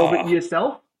drove it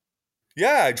yourself?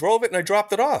 Yeah, I drove it and I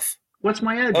dropped it off. What's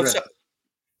my address?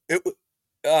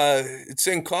 It's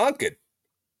in Concord.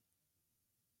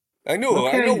 I knew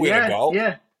where to go.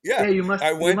 Yeah. You must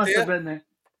have been there.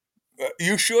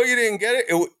 You sure you didn't get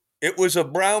it? It was a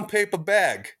brown paper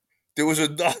bag. There was a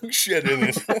dog shit in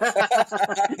it.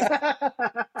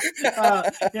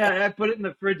 Yeah, I put it in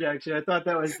the fridge, actually. I thought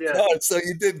that was, Oh, so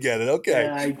you did get it. Okay.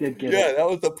 Yeah, I did get it. Yeah, that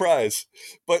was the prize.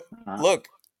 But look,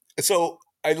 so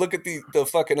I look at the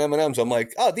fucking M&Ms. I'm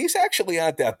like, oh, these actually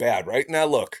aren't that bad, right? Now,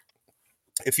 look,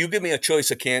 if you give me a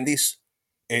choice of candies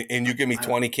and you give me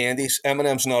 20 candies,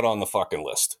 M&M's not on the fucking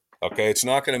list. Okay, it's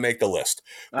not going to make the list.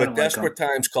 But desperate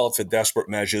times called for desperate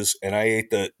measures, and I ate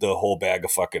the whole bag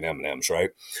of fucking M&Ms,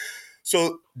 right?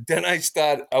 So then I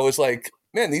was like,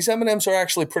 man, these M&Ms are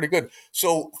actually pretty good.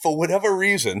 So for whatever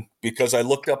reason, because I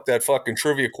looked up that fucking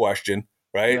trivia question,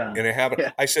 right? Yeah. And it happened.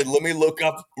 Yeah. I said, let me look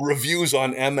up reviews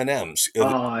on M&Ms.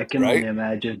 Oh, I can only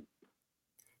imagine.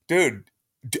 Dude,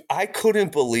 I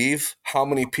couldn't believe how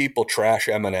many people trash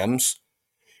M&Ms.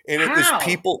 And it was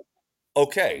people...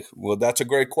 Okay, well, that's a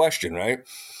great question, right?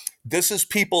 This is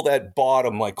people that bought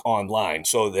them like online.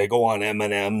 So they go on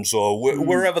M&Ms or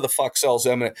wherever the fuck sells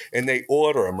M&Ms and they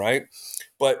order them, right?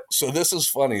 But so this is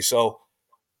funny. So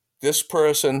this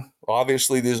person,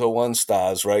 obviously these are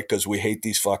 1-stars, right? Because we hate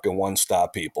these fucking 1-star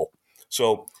people.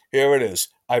 So here it is.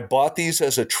 I bought these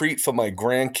as a treat for my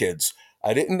grandkids.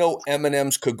 I didn't know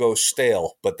M&Ms could go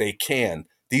stale, but they can.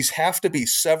 These have to be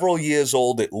several years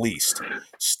old at least.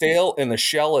 Stale and the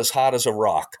shell as hot as a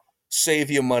rock. Save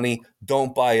your money.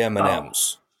 Don't buy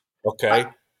M&Ms. Okay?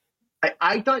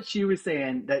 I thought she was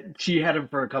saying that she had them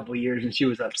for a couple of years and she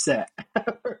was upset.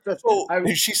 So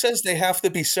she says they have to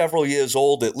be several years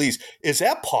old at least. Is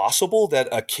that possible that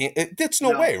a can? That's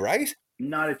no way, right?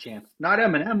 Not a chance. Not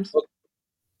M&Ms.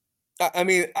 I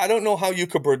mean, I don't know how you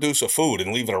could produce a food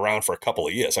and leave it around for a couple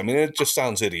of years. I mean, it just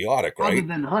sounds idiotic, right? Other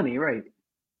than honey, right?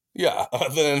 Yeah,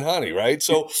 other than honey, right?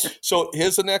 So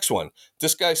here's the next one.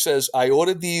 This guy says, I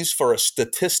ordered these for a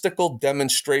statistical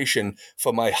demonstration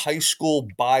for my high school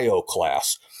bio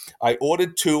class. I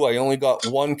ordered 2. I only got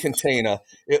 1 container.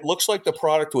 It looks like the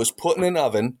product was put in an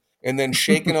oven and then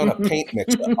shaken on a paint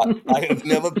mixer. I have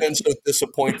never been so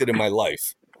disappointed in my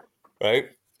life, right?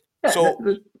 Yeah, So,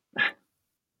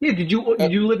 yeah. Did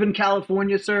you live in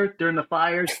California, sir, during the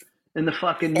fires, and the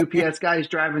fucking UPS guys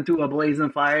driving through a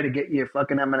blazing fire to get your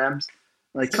fucking M&Ms?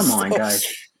 Like, come on, guys.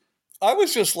 I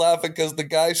was just laughing because the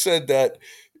guy said that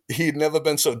he'd never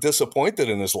been so disappointed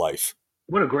in his life.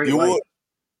 What a great life.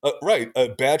 Right. A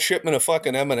bad shipment of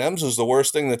fucking M&Ms is the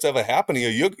worst thing that's ever happened to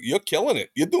you. You're killing it.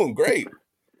 You're doing great.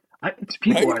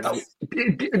 People right? are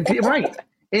right.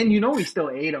 And he still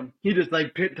ate them. He just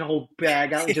like picked the whole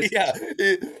bag out. And just,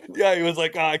 He was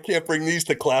like, I can't bring these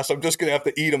to class. I'm just going to have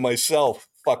to eat them myself.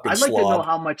 Fucking I'd like slob, to know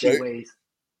how much he weighs.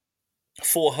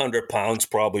 400 pounds,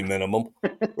 probably minimum,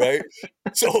 right?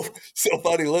 So,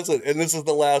 buddy, listen, and this is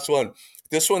the last one.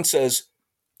 This one says,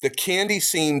 the candy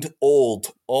seemed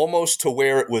old, almost to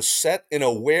where it was set in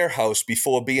a warehouse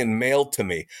before being mailed to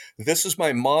me. This is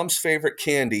my mom's favorite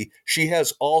candy. She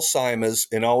has Alzheimer's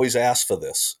and always asks for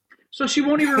this. So she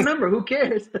won't even remember. Who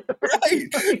cares? Right.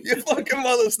 Your fucking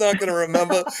mother's not going to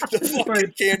remember the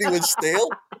fucking candy was stale,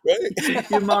 right?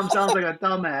 Your mom sounds like a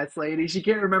dumbass lady. She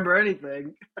can't remember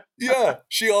anything. Yeah.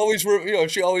 She always,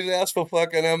 she always asks for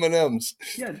fucking M&Ms.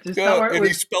 Yeah. Just tell her and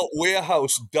he spelled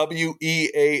warehouse,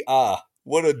 WEAR.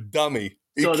 What a dummy.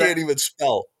 He can't even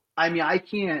spell. I mean, I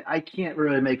can't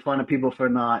really make fun of people for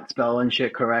not spelling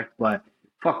shit correct, but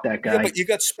fuck that guy. Yeah, but you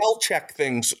got spell check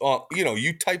things.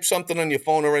 You type something on your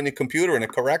phone or on your computer and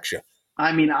it corrects you.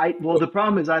 I mean, the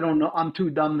problem is I don't know. I'm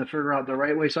too dumb to figure out the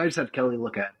right way, so I just have Kelly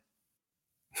look at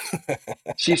it.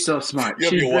 She's so smart. You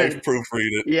have your wife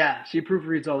proofread it. Yeah, she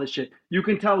proofreads all this shit. You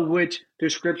can tell which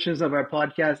descriptions of our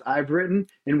podcast I've written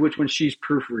and which one she's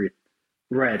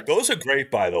read. Those are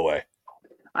great, by the way.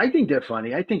 I think they're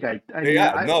funny. I think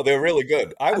no, they're really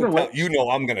good. I would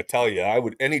I'm going to tell you. I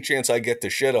would, any chance I get to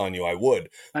shit on you, I would.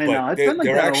 I know. It's been like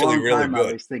they're that actually a long really time. good.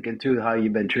 I was thinking too how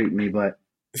you've been treating me, but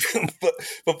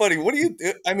but buddy, what do you?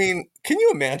 I mean, can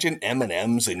you imagine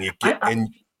M&Ms and you get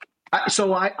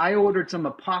So I ordered some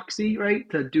epoxy, right,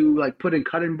 to do like put in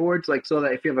cutting boards, like so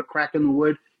that if you have a crack in the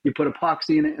wood, you put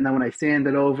epoxy in it, and then when I sand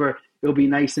it over, it'll be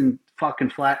nice and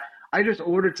fucking flat. I just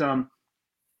ordered some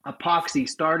epoxy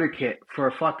starter kit for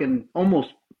fucking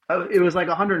almost. It was like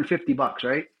 $150,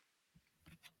 right?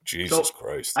 Jesus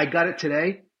Christ! I got it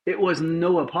today. It was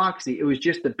no epoxy. It was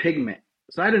just the pigment.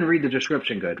 So I didn't read the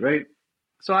description good, right?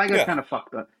 So I got kind of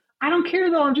fucked up. I don't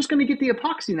care though. I'm just going to get the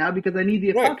epoxy now because I need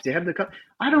the epoxy. I have the cup.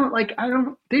 I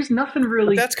don't. There's nothing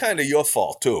really. But that's kind of your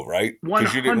fault too, right?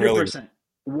 100%.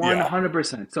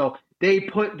 100%. So they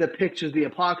put the pictures, the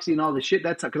epoxy, and all the shit.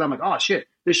 That's because I'm like, oh shit,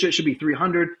 this shit should be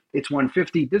 $300. It's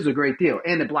 $150. This is a great deal.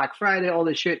 And the Black Friday, all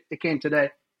this shit. It came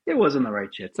today. It wasn't the right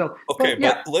shit. So okay,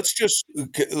 but let's just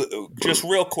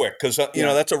real quick because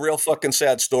that's a real fucking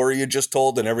sad story you just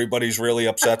told, and everybody's really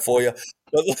upset for you.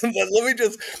 But let me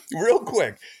just real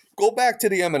quick go back to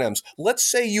the M&Ms. Let's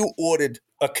say you ordered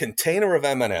a container of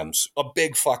M&Ms, a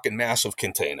big fucking massive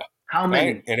container. How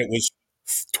many? Right? And it was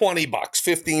 $20,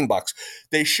 $15.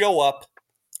 They show up,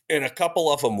 and a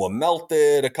couple of them were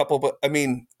melted.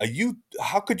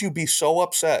 How could you be so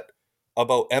upset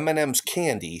about M&M's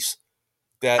candies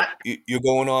that you're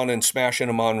going on and smashing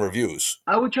them on reviews?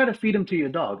 I would try to feed them to your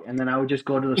dog, and then I would just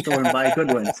go to the store and buy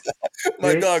good ones.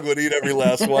 My dog would eat every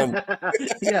last one.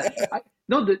 Yeah.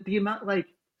 The amount, like,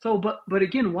 so, but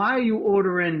again, why are you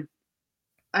ordering?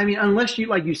 I mean, unless you,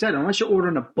 like you said, unless you're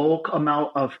ordering a bulk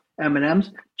amount of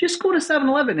M&Ms, just go to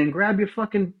 7-Eleven and grab your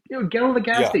fucking, get on the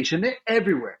gas station. They're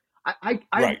everywhere. I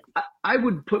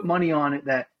would put money on it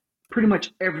that pretty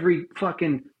much every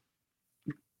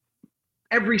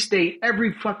state,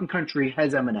 every fucking country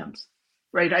has M&Ms,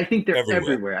 right? I think they're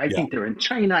everywhere. I think they're in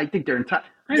China. I think they're in Thailand.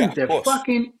 I think they're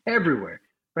fucking everywhere,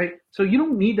 right? So you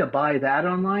don't need to buy that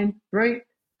online, right?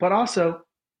 But also,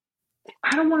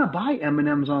 I don't want to buy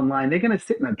M&Ms online. They're going to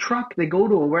sit in a truck. They go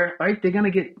to right? They're going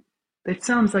to get, that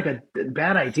sounds like a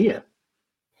bad idea.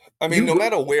 I mean, no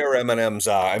matter where M&Ms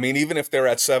are, I mean, even if they're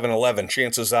at 7-Eleven,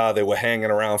 chances are they were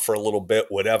hanging around for a little bit,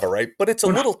 whatever, right? But it's a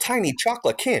little tiny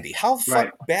chocolate candy. How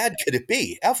bad could it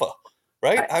be, ever,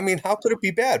 right? I mean, how could it be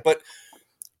bad? But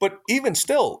even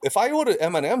still, if I ordered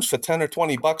M&Ms for $10 or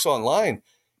 $20 online,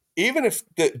 even if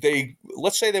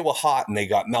let's say they were hot and they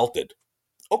got melted,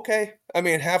 okay. I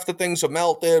mean, half the things are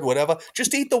melted, whatever.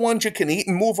 Just eat the ones you can eat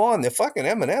and move on. They're fucking I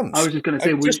M&Ms. was just gonna I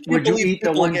say, just can't would you believe eat the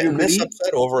people are ones you getting could this eat?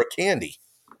 upset over a candy.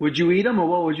 Would you eat them, or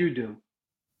what would you do?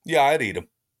 Yeah, I'd eat them.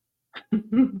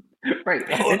 Right.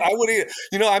 I would eat it.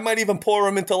 You know, I might even pour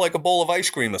them into like a bowl of ice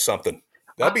cream or something.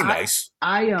 That'd be nice.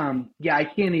 Yeah, I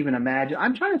can't even imagine.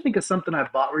 I'm trying to think of something I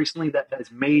bought recently that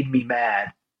has made me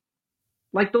mad.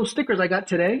 Like those stickers I got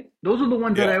today. Those are the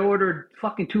ones that Yeah. I ordered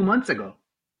fucking 2 months ago.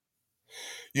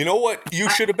 You know what you I,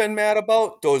 should have been mad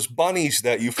about? Those bunnies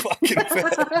that you fucking fed,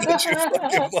 that you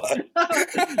fucking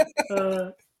bought.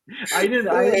 uh, I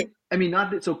didn't. I mean,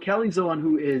 not that. So Kelly's the one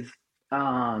who is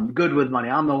good with money.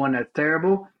 I'm the one that's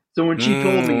terrible. So when she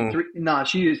told me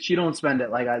Mm, she don't spend it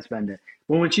like I spend it.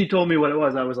 But when she told me what it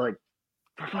was, I was like,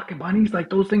 for fucking bunnies, like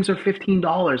those things are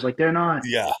 $15. Like they're not.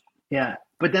 yeah. Yeah.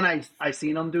 But then I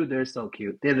seen them, dude. They're so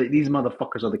cute. These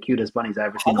motherfuckers are the cutest bunnies I've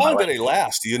ever How seen in my long do life. they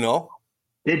last? Do you know?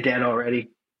 They're dead already.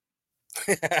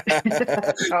 They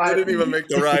didn't even make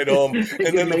the ride home. They And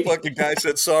can then the make fucking guy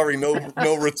said, sorry, no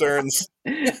returns.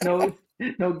 no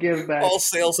give back. All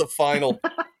sales are final.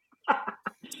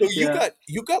 So Yeah.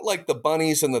 you got like the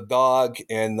bunnies and the dog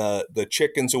and the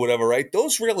chickens or whatever, right?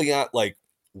 Those really aren't like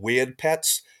weird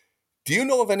pets. Do you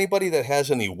know of anybody that has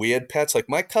any weird pets? Like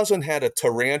my cousin had a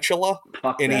tarantula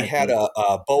Fuck and he that had shit.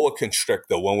 a boa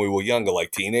constrictor when we were younger, like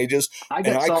teenagers. I And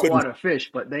got I couldn't. saltwater fish,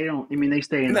 but they don't. I mean, they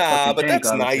stay in the Nah, fucking but tank, that's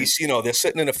obviously. nice. You know, they're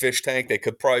sitting in a fish tank. They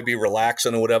could probably be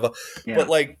relaxing or whatever. Yeah. But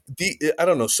like, I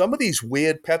don't know, some of these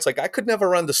weird pets, like I could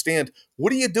never understand.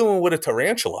 What are you doing with a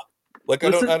tarantula? Like, I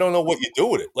Listen, don't know what you do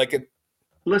with it. Like,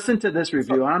 listen to this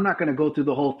review. I'm not going to go through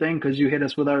the whole thing because you hit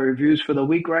us with our reviews for the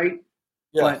week, right?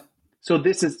 yeah, But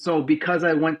because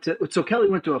Kelly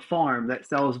went to a farm that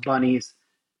sells bunnies.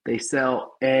 They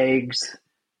sell eggs.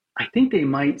 I think they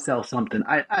might sell something.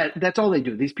 That's all they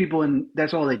do. These people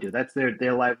that's all they do. That's their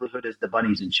livelihood is the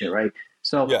bunnies and shit, right?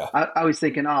 So yeah, I was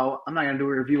thinking, oh, I'm not gonna do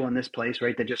a review on this place,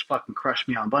 right? That just fucking crushed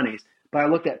me on bunnies. But I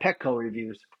looked at Petco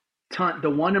reviews.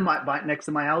 The one in my next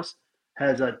to my house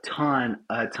has a ton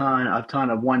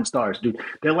of 1 stars, dude.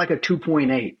 They're like a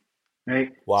 2.8,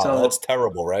 right? wow, that's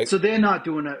terrible, right? So they're not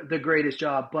doing the greatest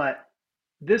job. But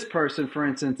this person, for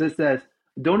instance, it says,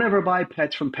 don't ever buy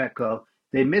pets from Petco.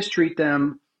 They mistreat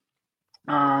them.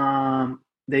 And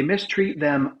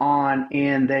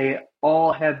they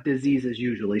all have diseases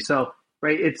usually. So,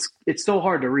 right, it's so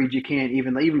hard to read. You can't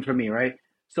even for me, right?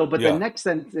 So, but the Yeah, next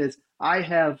sentence is, I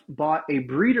have bought a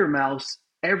breeder mouse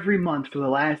every month for the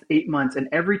last 8 months, and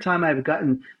every time I've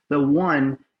gotten the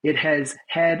one, it has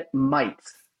had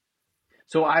mites.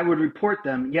 So I would report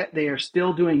them, yet they are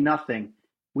still doing nothing.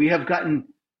 We have gotten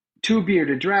 2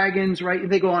 bearded dragons, right?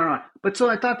 They go on and on. But so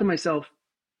I thought to myself,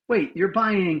 wait, you're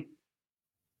buying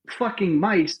fucking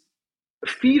mice,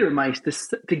 feeder mice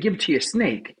to give to your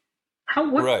snake. How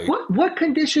right. what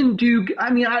condition do you?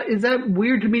 I mean, is that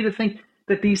weird to me to think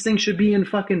that these things should be in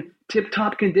fucking tip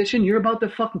top condition? You're about to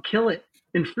fucking kill it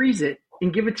and freeze it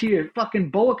and give it to your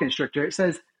fucking boa constrictor. It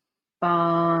says,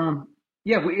 yeah,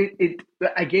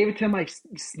 I gave it to my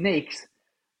snakes,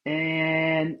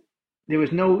 and there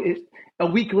was no. A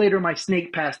week later, my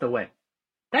snake passed away.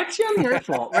 That's on your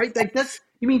fault, right? Like that's.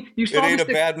 You mean you It saw ain't this?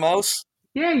 a bad mouse.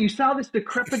 Yeah, you saw this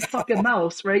decrepit fucking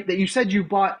mouse, right? That you said you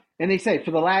bought, and they say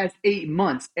for the last 8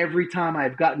 months, every time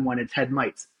I've gotten one, it's had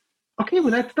mites. Okay,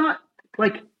 well that's not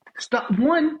like stop.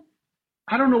 One,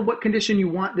 I don't know what condition you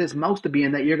want this mouse to be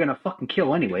in that you're gonna fucking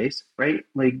kill anyways, right?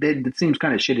 Like it seems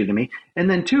kind of shitty to me. And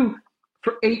then two,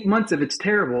 for 8 months, if it's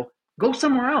terrible, go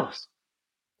somewhere else.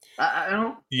 I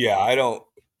don't. Yeah, I don't.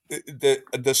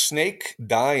 The snake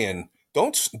dying.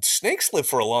 Don't snakes live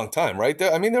for a long time, right?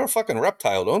 I mean, they're a fucking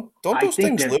reptile. Don't I those think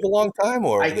things they're. live a long time?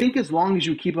 Or I think as long as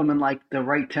you keep them in like the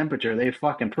right temperature, they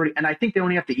fucking pretty. And I think they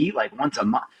only have to eat like once a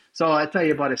month. So I'll tell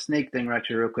you about a snake thing,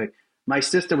 actually, real quick. My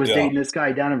sister was yeah, dating this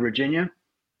guy down in Virginia.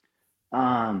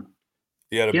 Um,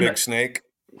 he had a you know, big snake.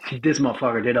 this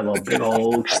motherfucker did have a big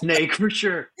old snake for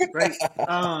sure, right?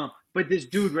 But this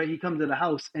dude, right? He comes to the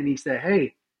house and he said,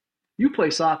 "Hey, you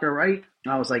play soccer, right?"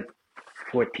 And I was like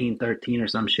 14, 13 or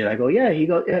some shit. I go, "Yeah." He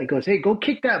goes, "Hey, go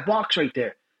kick that box right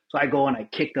there." So I go and I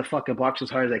kick the fucking box as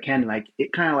hard as I can, and like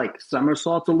it kind of like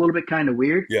somersaults a little bit, kind of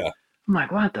weird. Yeah, I'm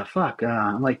like, "What the fuck?"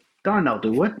 I'm like, "Darnell,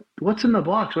 dude, what's in the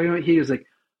box?" He was like,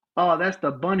 "Oh, that's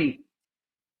the bunny."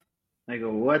 I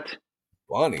go, "What?"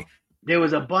 bunny. There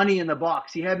was a bunny in the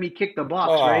box. He had me kick the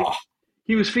box, right? Oh,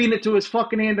 He was feeding it to his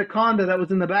fucking anaconda that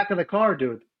was in the back of the car,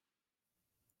 dude.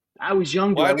 I was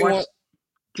young, dude. why I do you watched.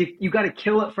 want? You got to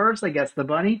kill it first, I guess. The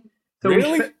bunny. So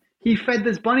Really? he fed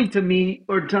this bunny to me,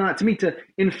 or not to me, to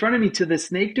in front of me to the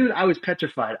snake, dude. I was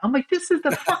petrified. I'm like, this is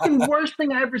the fucking worst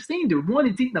thing I ever seen, dude. One,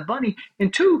 it's eating the bunny,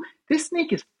 and two, this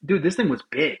snake is, dude. This thing was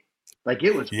big, like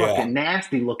it was Yeah. fucking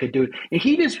nasty looking, dude. And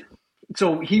he was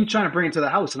trying to bring it to the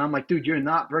house, and I'm like, dude, you're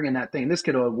not bringing that thing. This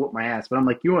kid will whoop my ass, but I'm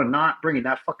like, you are not bringing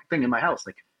that fucking thing in my house.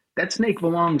 Like that snake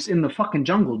belongs in the fucking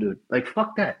jungle, dude. Like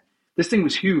fuck that. This thing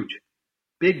was huge,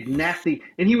 big, nasty,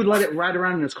 and he would let it ride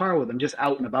around in his car with him, just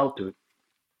out and about, dude.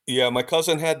 Yeah, my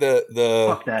cousin had the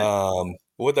Fuck that.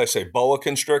 what did I say, boa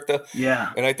constrictor,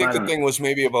 Yeah, and I think the thing was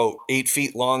maybe about 8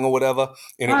 feet long or whatever,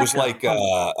 and it was like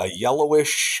a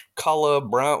yellowish color,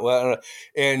 brown,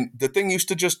 and the thing used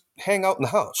to just hang out in the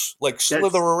house, like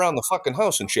slither around the fucking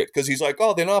house and shit. Because he's like,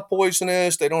 oh, they're not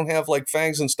poisonous, they don't have like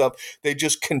fangs and stuff, they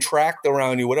just contract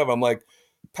around you, whatever. I'm like,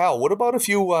 pal, what about if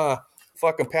you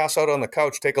fucking pass out on the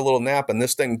couch, take a little nap, and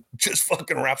this thing just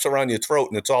fucking wraps around your throat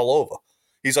and it's all over?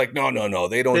 He's like, no,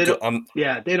 they don't do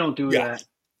they don't do that.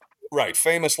 Right,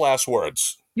 famous last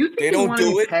words. You think they don't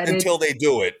do it petted? until they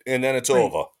do it, and then it's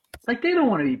over. Like they don't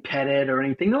want to be petted or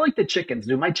anything. They're like the chickens,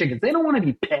 dude. My chickens, they don't want to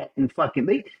be pet and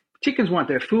fucking. Chickens want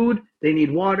their food. They need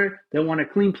water. They want a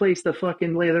clean place to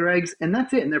fucking lay their eggs, and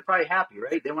that's it. And they're probably happy,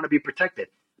 right? They want to be protected.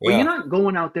 But you're not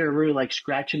going out there really like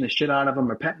scratching the shit out of them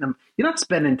or petting them. You're not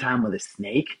spending time with a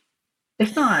snake.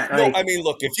 It's not. No, I mean,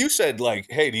 look, if you said like,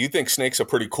 hey, do you think snakes are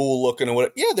pretty cool looking or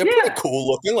what? Yeah, they're pretty cool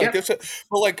looking. Like this,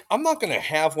 but like, I'm not going to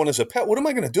have one as a pet. What am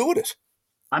I going to do with it?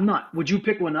 I'm not. Would you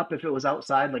pick one up if it was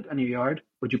outside, like in your yard?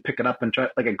 Would you pick it up and try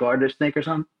like a garter snake or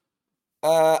something?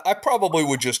 I probably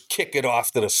would just kick it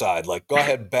off to the side, like go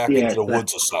ahead back into the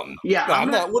woods or something. Yeah, no, I'm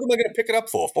not. What am I going to pick it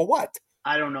up for? For what?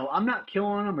 I don't know. I'm not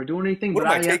killing them or doing anything. What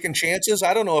am I taking chances?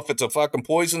 I don't know if it's a fucking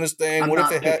poisonous thing. What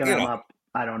if it had, them up?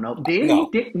 I don't know. Danny,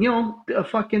 no. A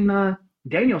fucking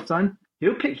Daniel's son,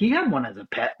 he had one as a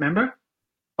pet, remember?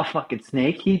 A fucking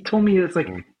snake. He told me it's like,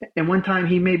 and one time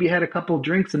he maybe had a couple of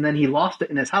drinks and then he lost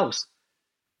it in his house.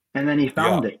 And then he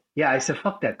found it. Yeah, I said,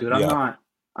 fuck that, dude.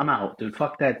 I'm out, dude.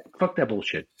 Fuck that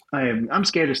bullshit. I'm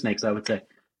scared of snakes, I would say.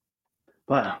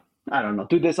 But I don't know.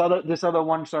 Dude, this other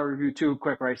 1-star review too,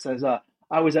 quick, right? Says,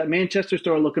 I was at Manchester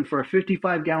store looking for a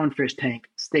 55-gallon fish tank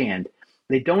stand.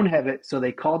 They don't have it, so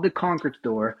they called the Concord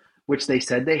store, which they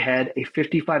said they had a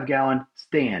 55-gallon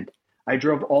stand. I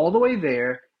drove all the way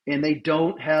there, and they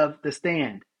don't have the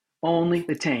stand, only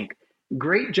the tank.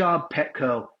 Great job,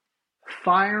 Petco.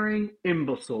 Firing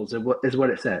imbeciles is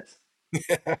what it says.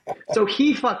 So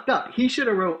he fucked up. He should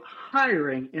have wrote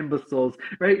hiring imbeciles,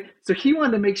 right? So he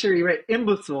wanted to make sure he wrote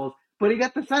imbeciles, but he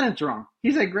got the sentence wrong.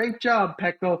 He said, great job,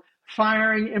 Petco.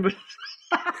 Firing imbeciles.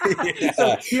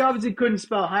 So he obviously couldn't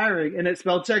spell hiring, and it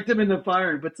spell checked him into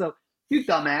firing. But so you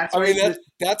dumbass. I mean,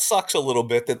 that sucks a little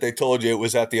bit that they told you it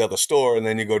was at the other store, and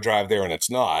then you go drive there and it's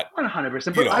not.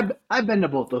 100%. But I've been to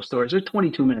both those stores. They're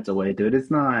 22 minutes away, dude. It's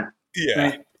not. Yeah.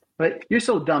 Right? But you're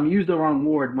so dumb. You use the wrong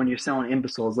word when you're selling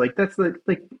imbeciles. Like that's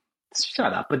like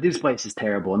shut up. But this place is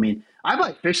terrible. I mean, I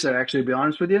buy fish there. Actually, to be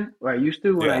honest with you, or I used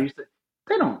to.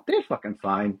 They're fucking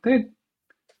fine. I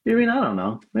don't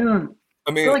know. They don't.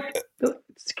 I mean,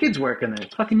 it's kids working there.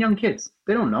 It's fucking young kids.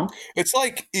 They don't know. It's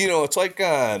like,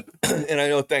 and I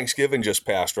know Thanksgiving just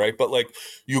passed, right? But like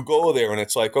you go there and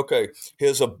it's like, okay,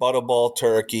 here's a butterball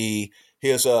turkey.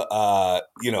 Here's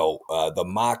the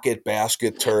market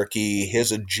basket turkey.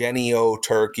 Here's a Genio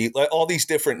turkey. Like all these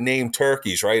different named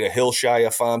turkeys, right? A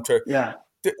Hillshire farm turkey. Yeah.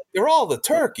 They're all the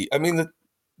turkey. I mean,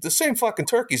 the same fucking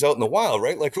turkeys out in the wild,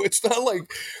 right? Like it's not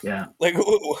like, like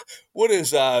what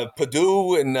is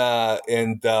Purdue and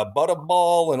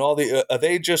Butterball and all the are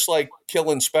they just like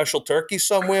killing special turkeys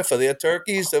somewhere for their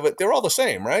turkeys? They're all the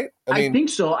same, right? I think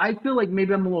so. I feel like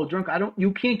maybe I'm a little drunk.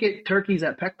 You can't get turkeys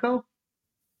at Petco.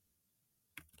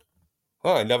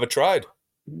 Oh, I never tried.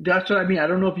 That's what I mean. I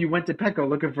don't know if you went to Petco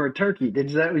looking for a turkey.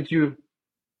 Is that what you?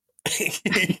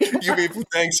 You mean for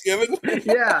Thanksgiving?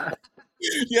 Yeah.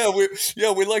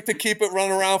 We like to keep it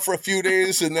run around for a few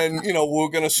days, and then we're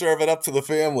gonna serve it up to the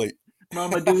family.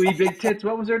 Mama Dewey Big Tits.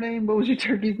 What was her name? What was your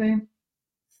turkey's name?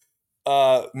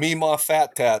 Meemaw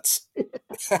Fat Tats.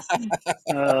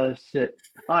 Oh shit!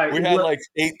 All right, we had like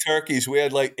 8 turkeys. We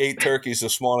had like 8 turkeys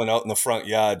this morning out in the front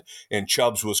yard, and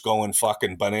Chubbs was going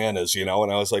fucking bananas, And I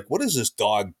was like, "What is this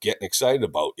dog getting excited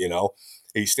about?"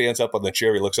 He stands up on the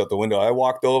chair. He looks out the window. I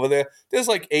walked over there. There's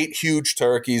like 8 huge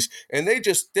turkeys, and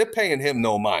they're paying him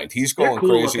no mind. He's going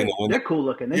crazy in the window. They're cool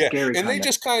looking. They're scary. And they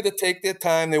just kind of take their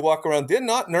time. They walk around. They're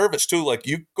not nervous too. Like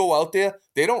you go out there,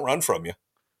 they don't run from you.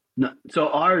 No. So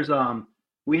ours,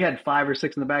 we had 5 or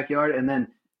 6 in the backyard, and then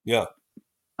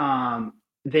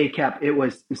they kept. It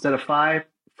was instead of 5,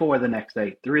 4 the next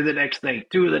day, 3 the next day,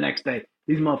 2 the next day.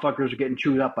 These motherfuckers are getting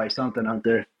chewed up by something out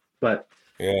there. but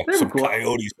Yeah, they were some cool.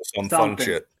 coyotes or some fun Something.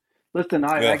 shit. Listen,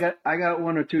 Yeah. I got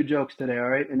one or two jokes today, all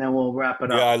right, and then we'll wrap it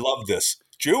Yeah, up. I love this.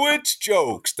 Jewish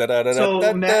jokes. So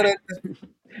Da-da-da-da-da-da-da.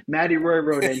 Matty Roy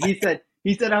wrote in.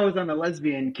 He said I was on a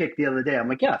lesbian kick the other day. I'm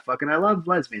like, yeah, fucking, I love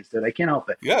lesbians, dude. I can't help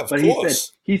it. Yeah, of But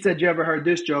course. he said, you ever heard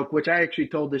this joke? Which I actually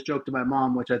told this joke to my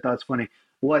mom, which I thought was funny.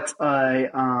 What's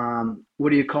what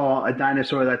do you call a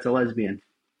dinosaur that's a lesbian?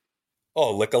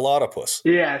 Oh, Lickalotopus.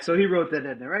 Yeah, so he wrote that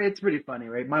in there, right? It's pretty funny,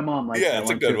 right? My mom likes Yeah, that it's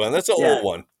a one good too. one. That's an Yeah, old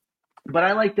one. but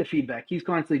I like the feedback. He's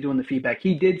constantly doing the feedback.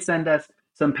 He did send us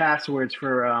some passwords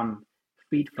for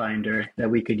Feet Finder that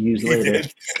we could use He later.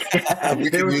 did. We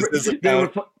can use this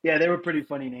account. They were pretty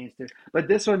funny names too. But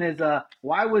this one is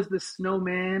why was the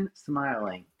snowman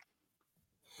smiling?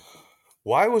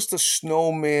 Why was the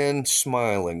snowman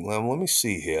smiling? Let me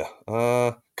see here.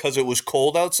 'Cause it was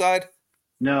cold outside?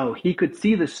 No, he could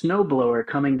see the snowblower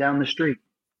coming down the street.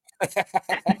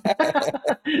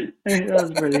 That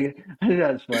was pretty good.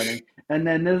 That's funny. And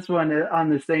then this one on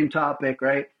the same topic,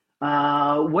 right?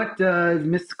 What does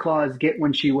Miss Claus get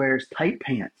when she wears tight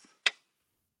pants?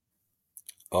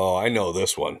 Oh, I know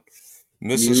this one.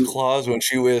 Mrs. You, Claus, when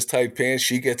she wears tight pants,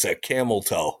 she gets a camel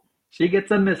toe. she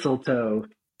gets a mistletoe.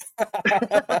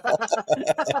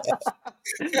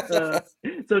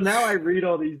 So now I read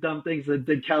all these dumb things that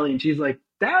did Kelly, and she's like,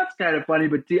 "That's kind of funny."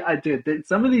 But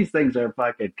some of these things are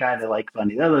fucking kind of like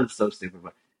funny. That was so stupid,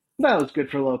 but that was good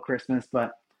for a little Christmas.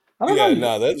 But I don't Yeah,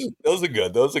 know. no, those are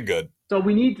good. Those are good. So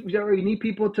we need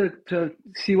people to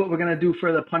see what we're gonna do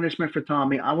for the punishment for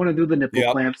Tommy. I want to do the nipple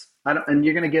Yep. clamps. And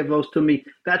you're gonna give those to me.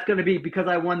 That's gonna be because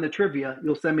I won the trivia.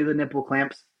 You'll send me the nipple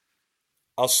clamps.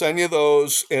 I'll send you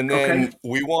those, and Okay. then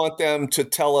we want them to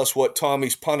tell us what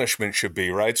Tommy's punishment should be,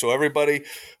 right? So everybody,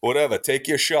 whatever, take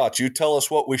your shots. You tell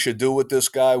us what we should do with this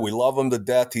guy. We love him to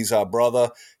death. He's our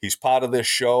brother. He's part of this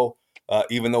show,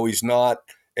 even though he's not.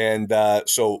 And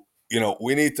so,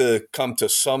 we need to come to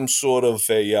some sort of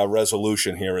a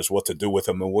resolution here as what to do with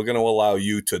him, and we're going to allow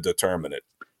you to determine it.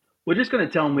 We're just gonna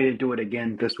tell him we didn't do it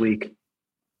again this week.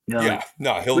 Yeah,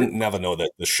 no, he'll we- never know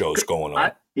that the show's going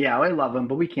on. I love him,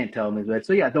 but we can't tell him his way.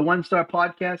 So yeah, the One Star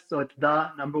Podcast. So it's the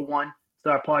number one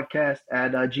star podcast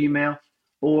at Gmail,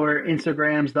 or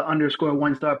Instagram's the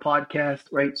 _1 star podcast.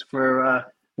 Right for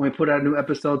when we put out a new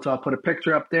episode. So I'll put a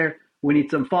picture up there. We need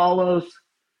some follows.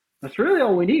 That's really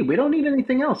all we need. We don't need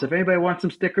anything else. If anybody wants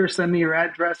some stickers, send me your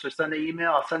address or send an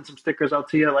email. I'll send some stickers out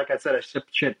to you. Like I said, I ship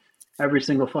shit every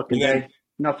single fucking day.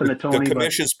 Nothing to Tony. The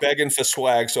commission's begging for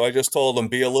swag, so I just told them,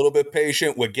 be a little bit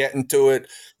patient. We're getting to it.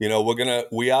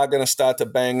 We are gonna start to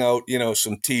bang out,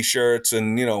 some T-shirts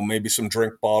and maybe some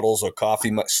drink bottles or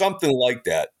coffee, something like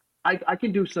that. I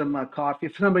can do some coffee.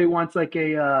 If somebody wants like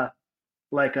a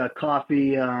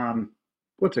coffee,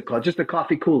 what's it called? Just a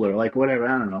coffee cooler, like whatever.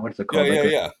 I don't know what's it called.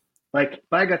 Yeah. But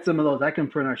I got some of those. I can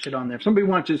print our shit on there. If somebody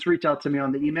wants, just reach out to me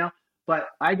on the email. But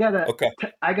I gotta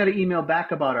email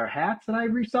back about our hats that I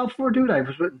resell for, dude.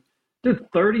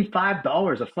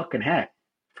 $35 a fucking hat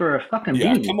for a fucking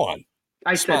beanie. Come on.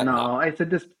 I said no. I said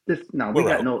this no.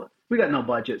 We got no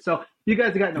budget. So you guys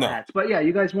have got no hats. But yeah,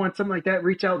 you guys want something like that?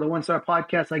 Reach out to the One Star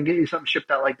Podcast. I can get you something shipped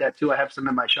out like that too. I have some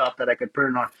in my shop that I could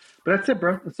print on. But that's it,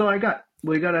 bro. That's all I got.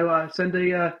 We gotta send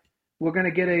a. We're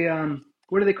gonna get a.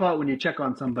 What do they call it when you check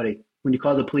on somebody? When you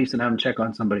call the police and have them check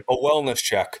on somebody? A wellness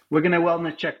check. We're gonna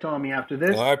wellness check Tommy after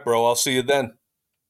this. All right, bro. I'll see you then.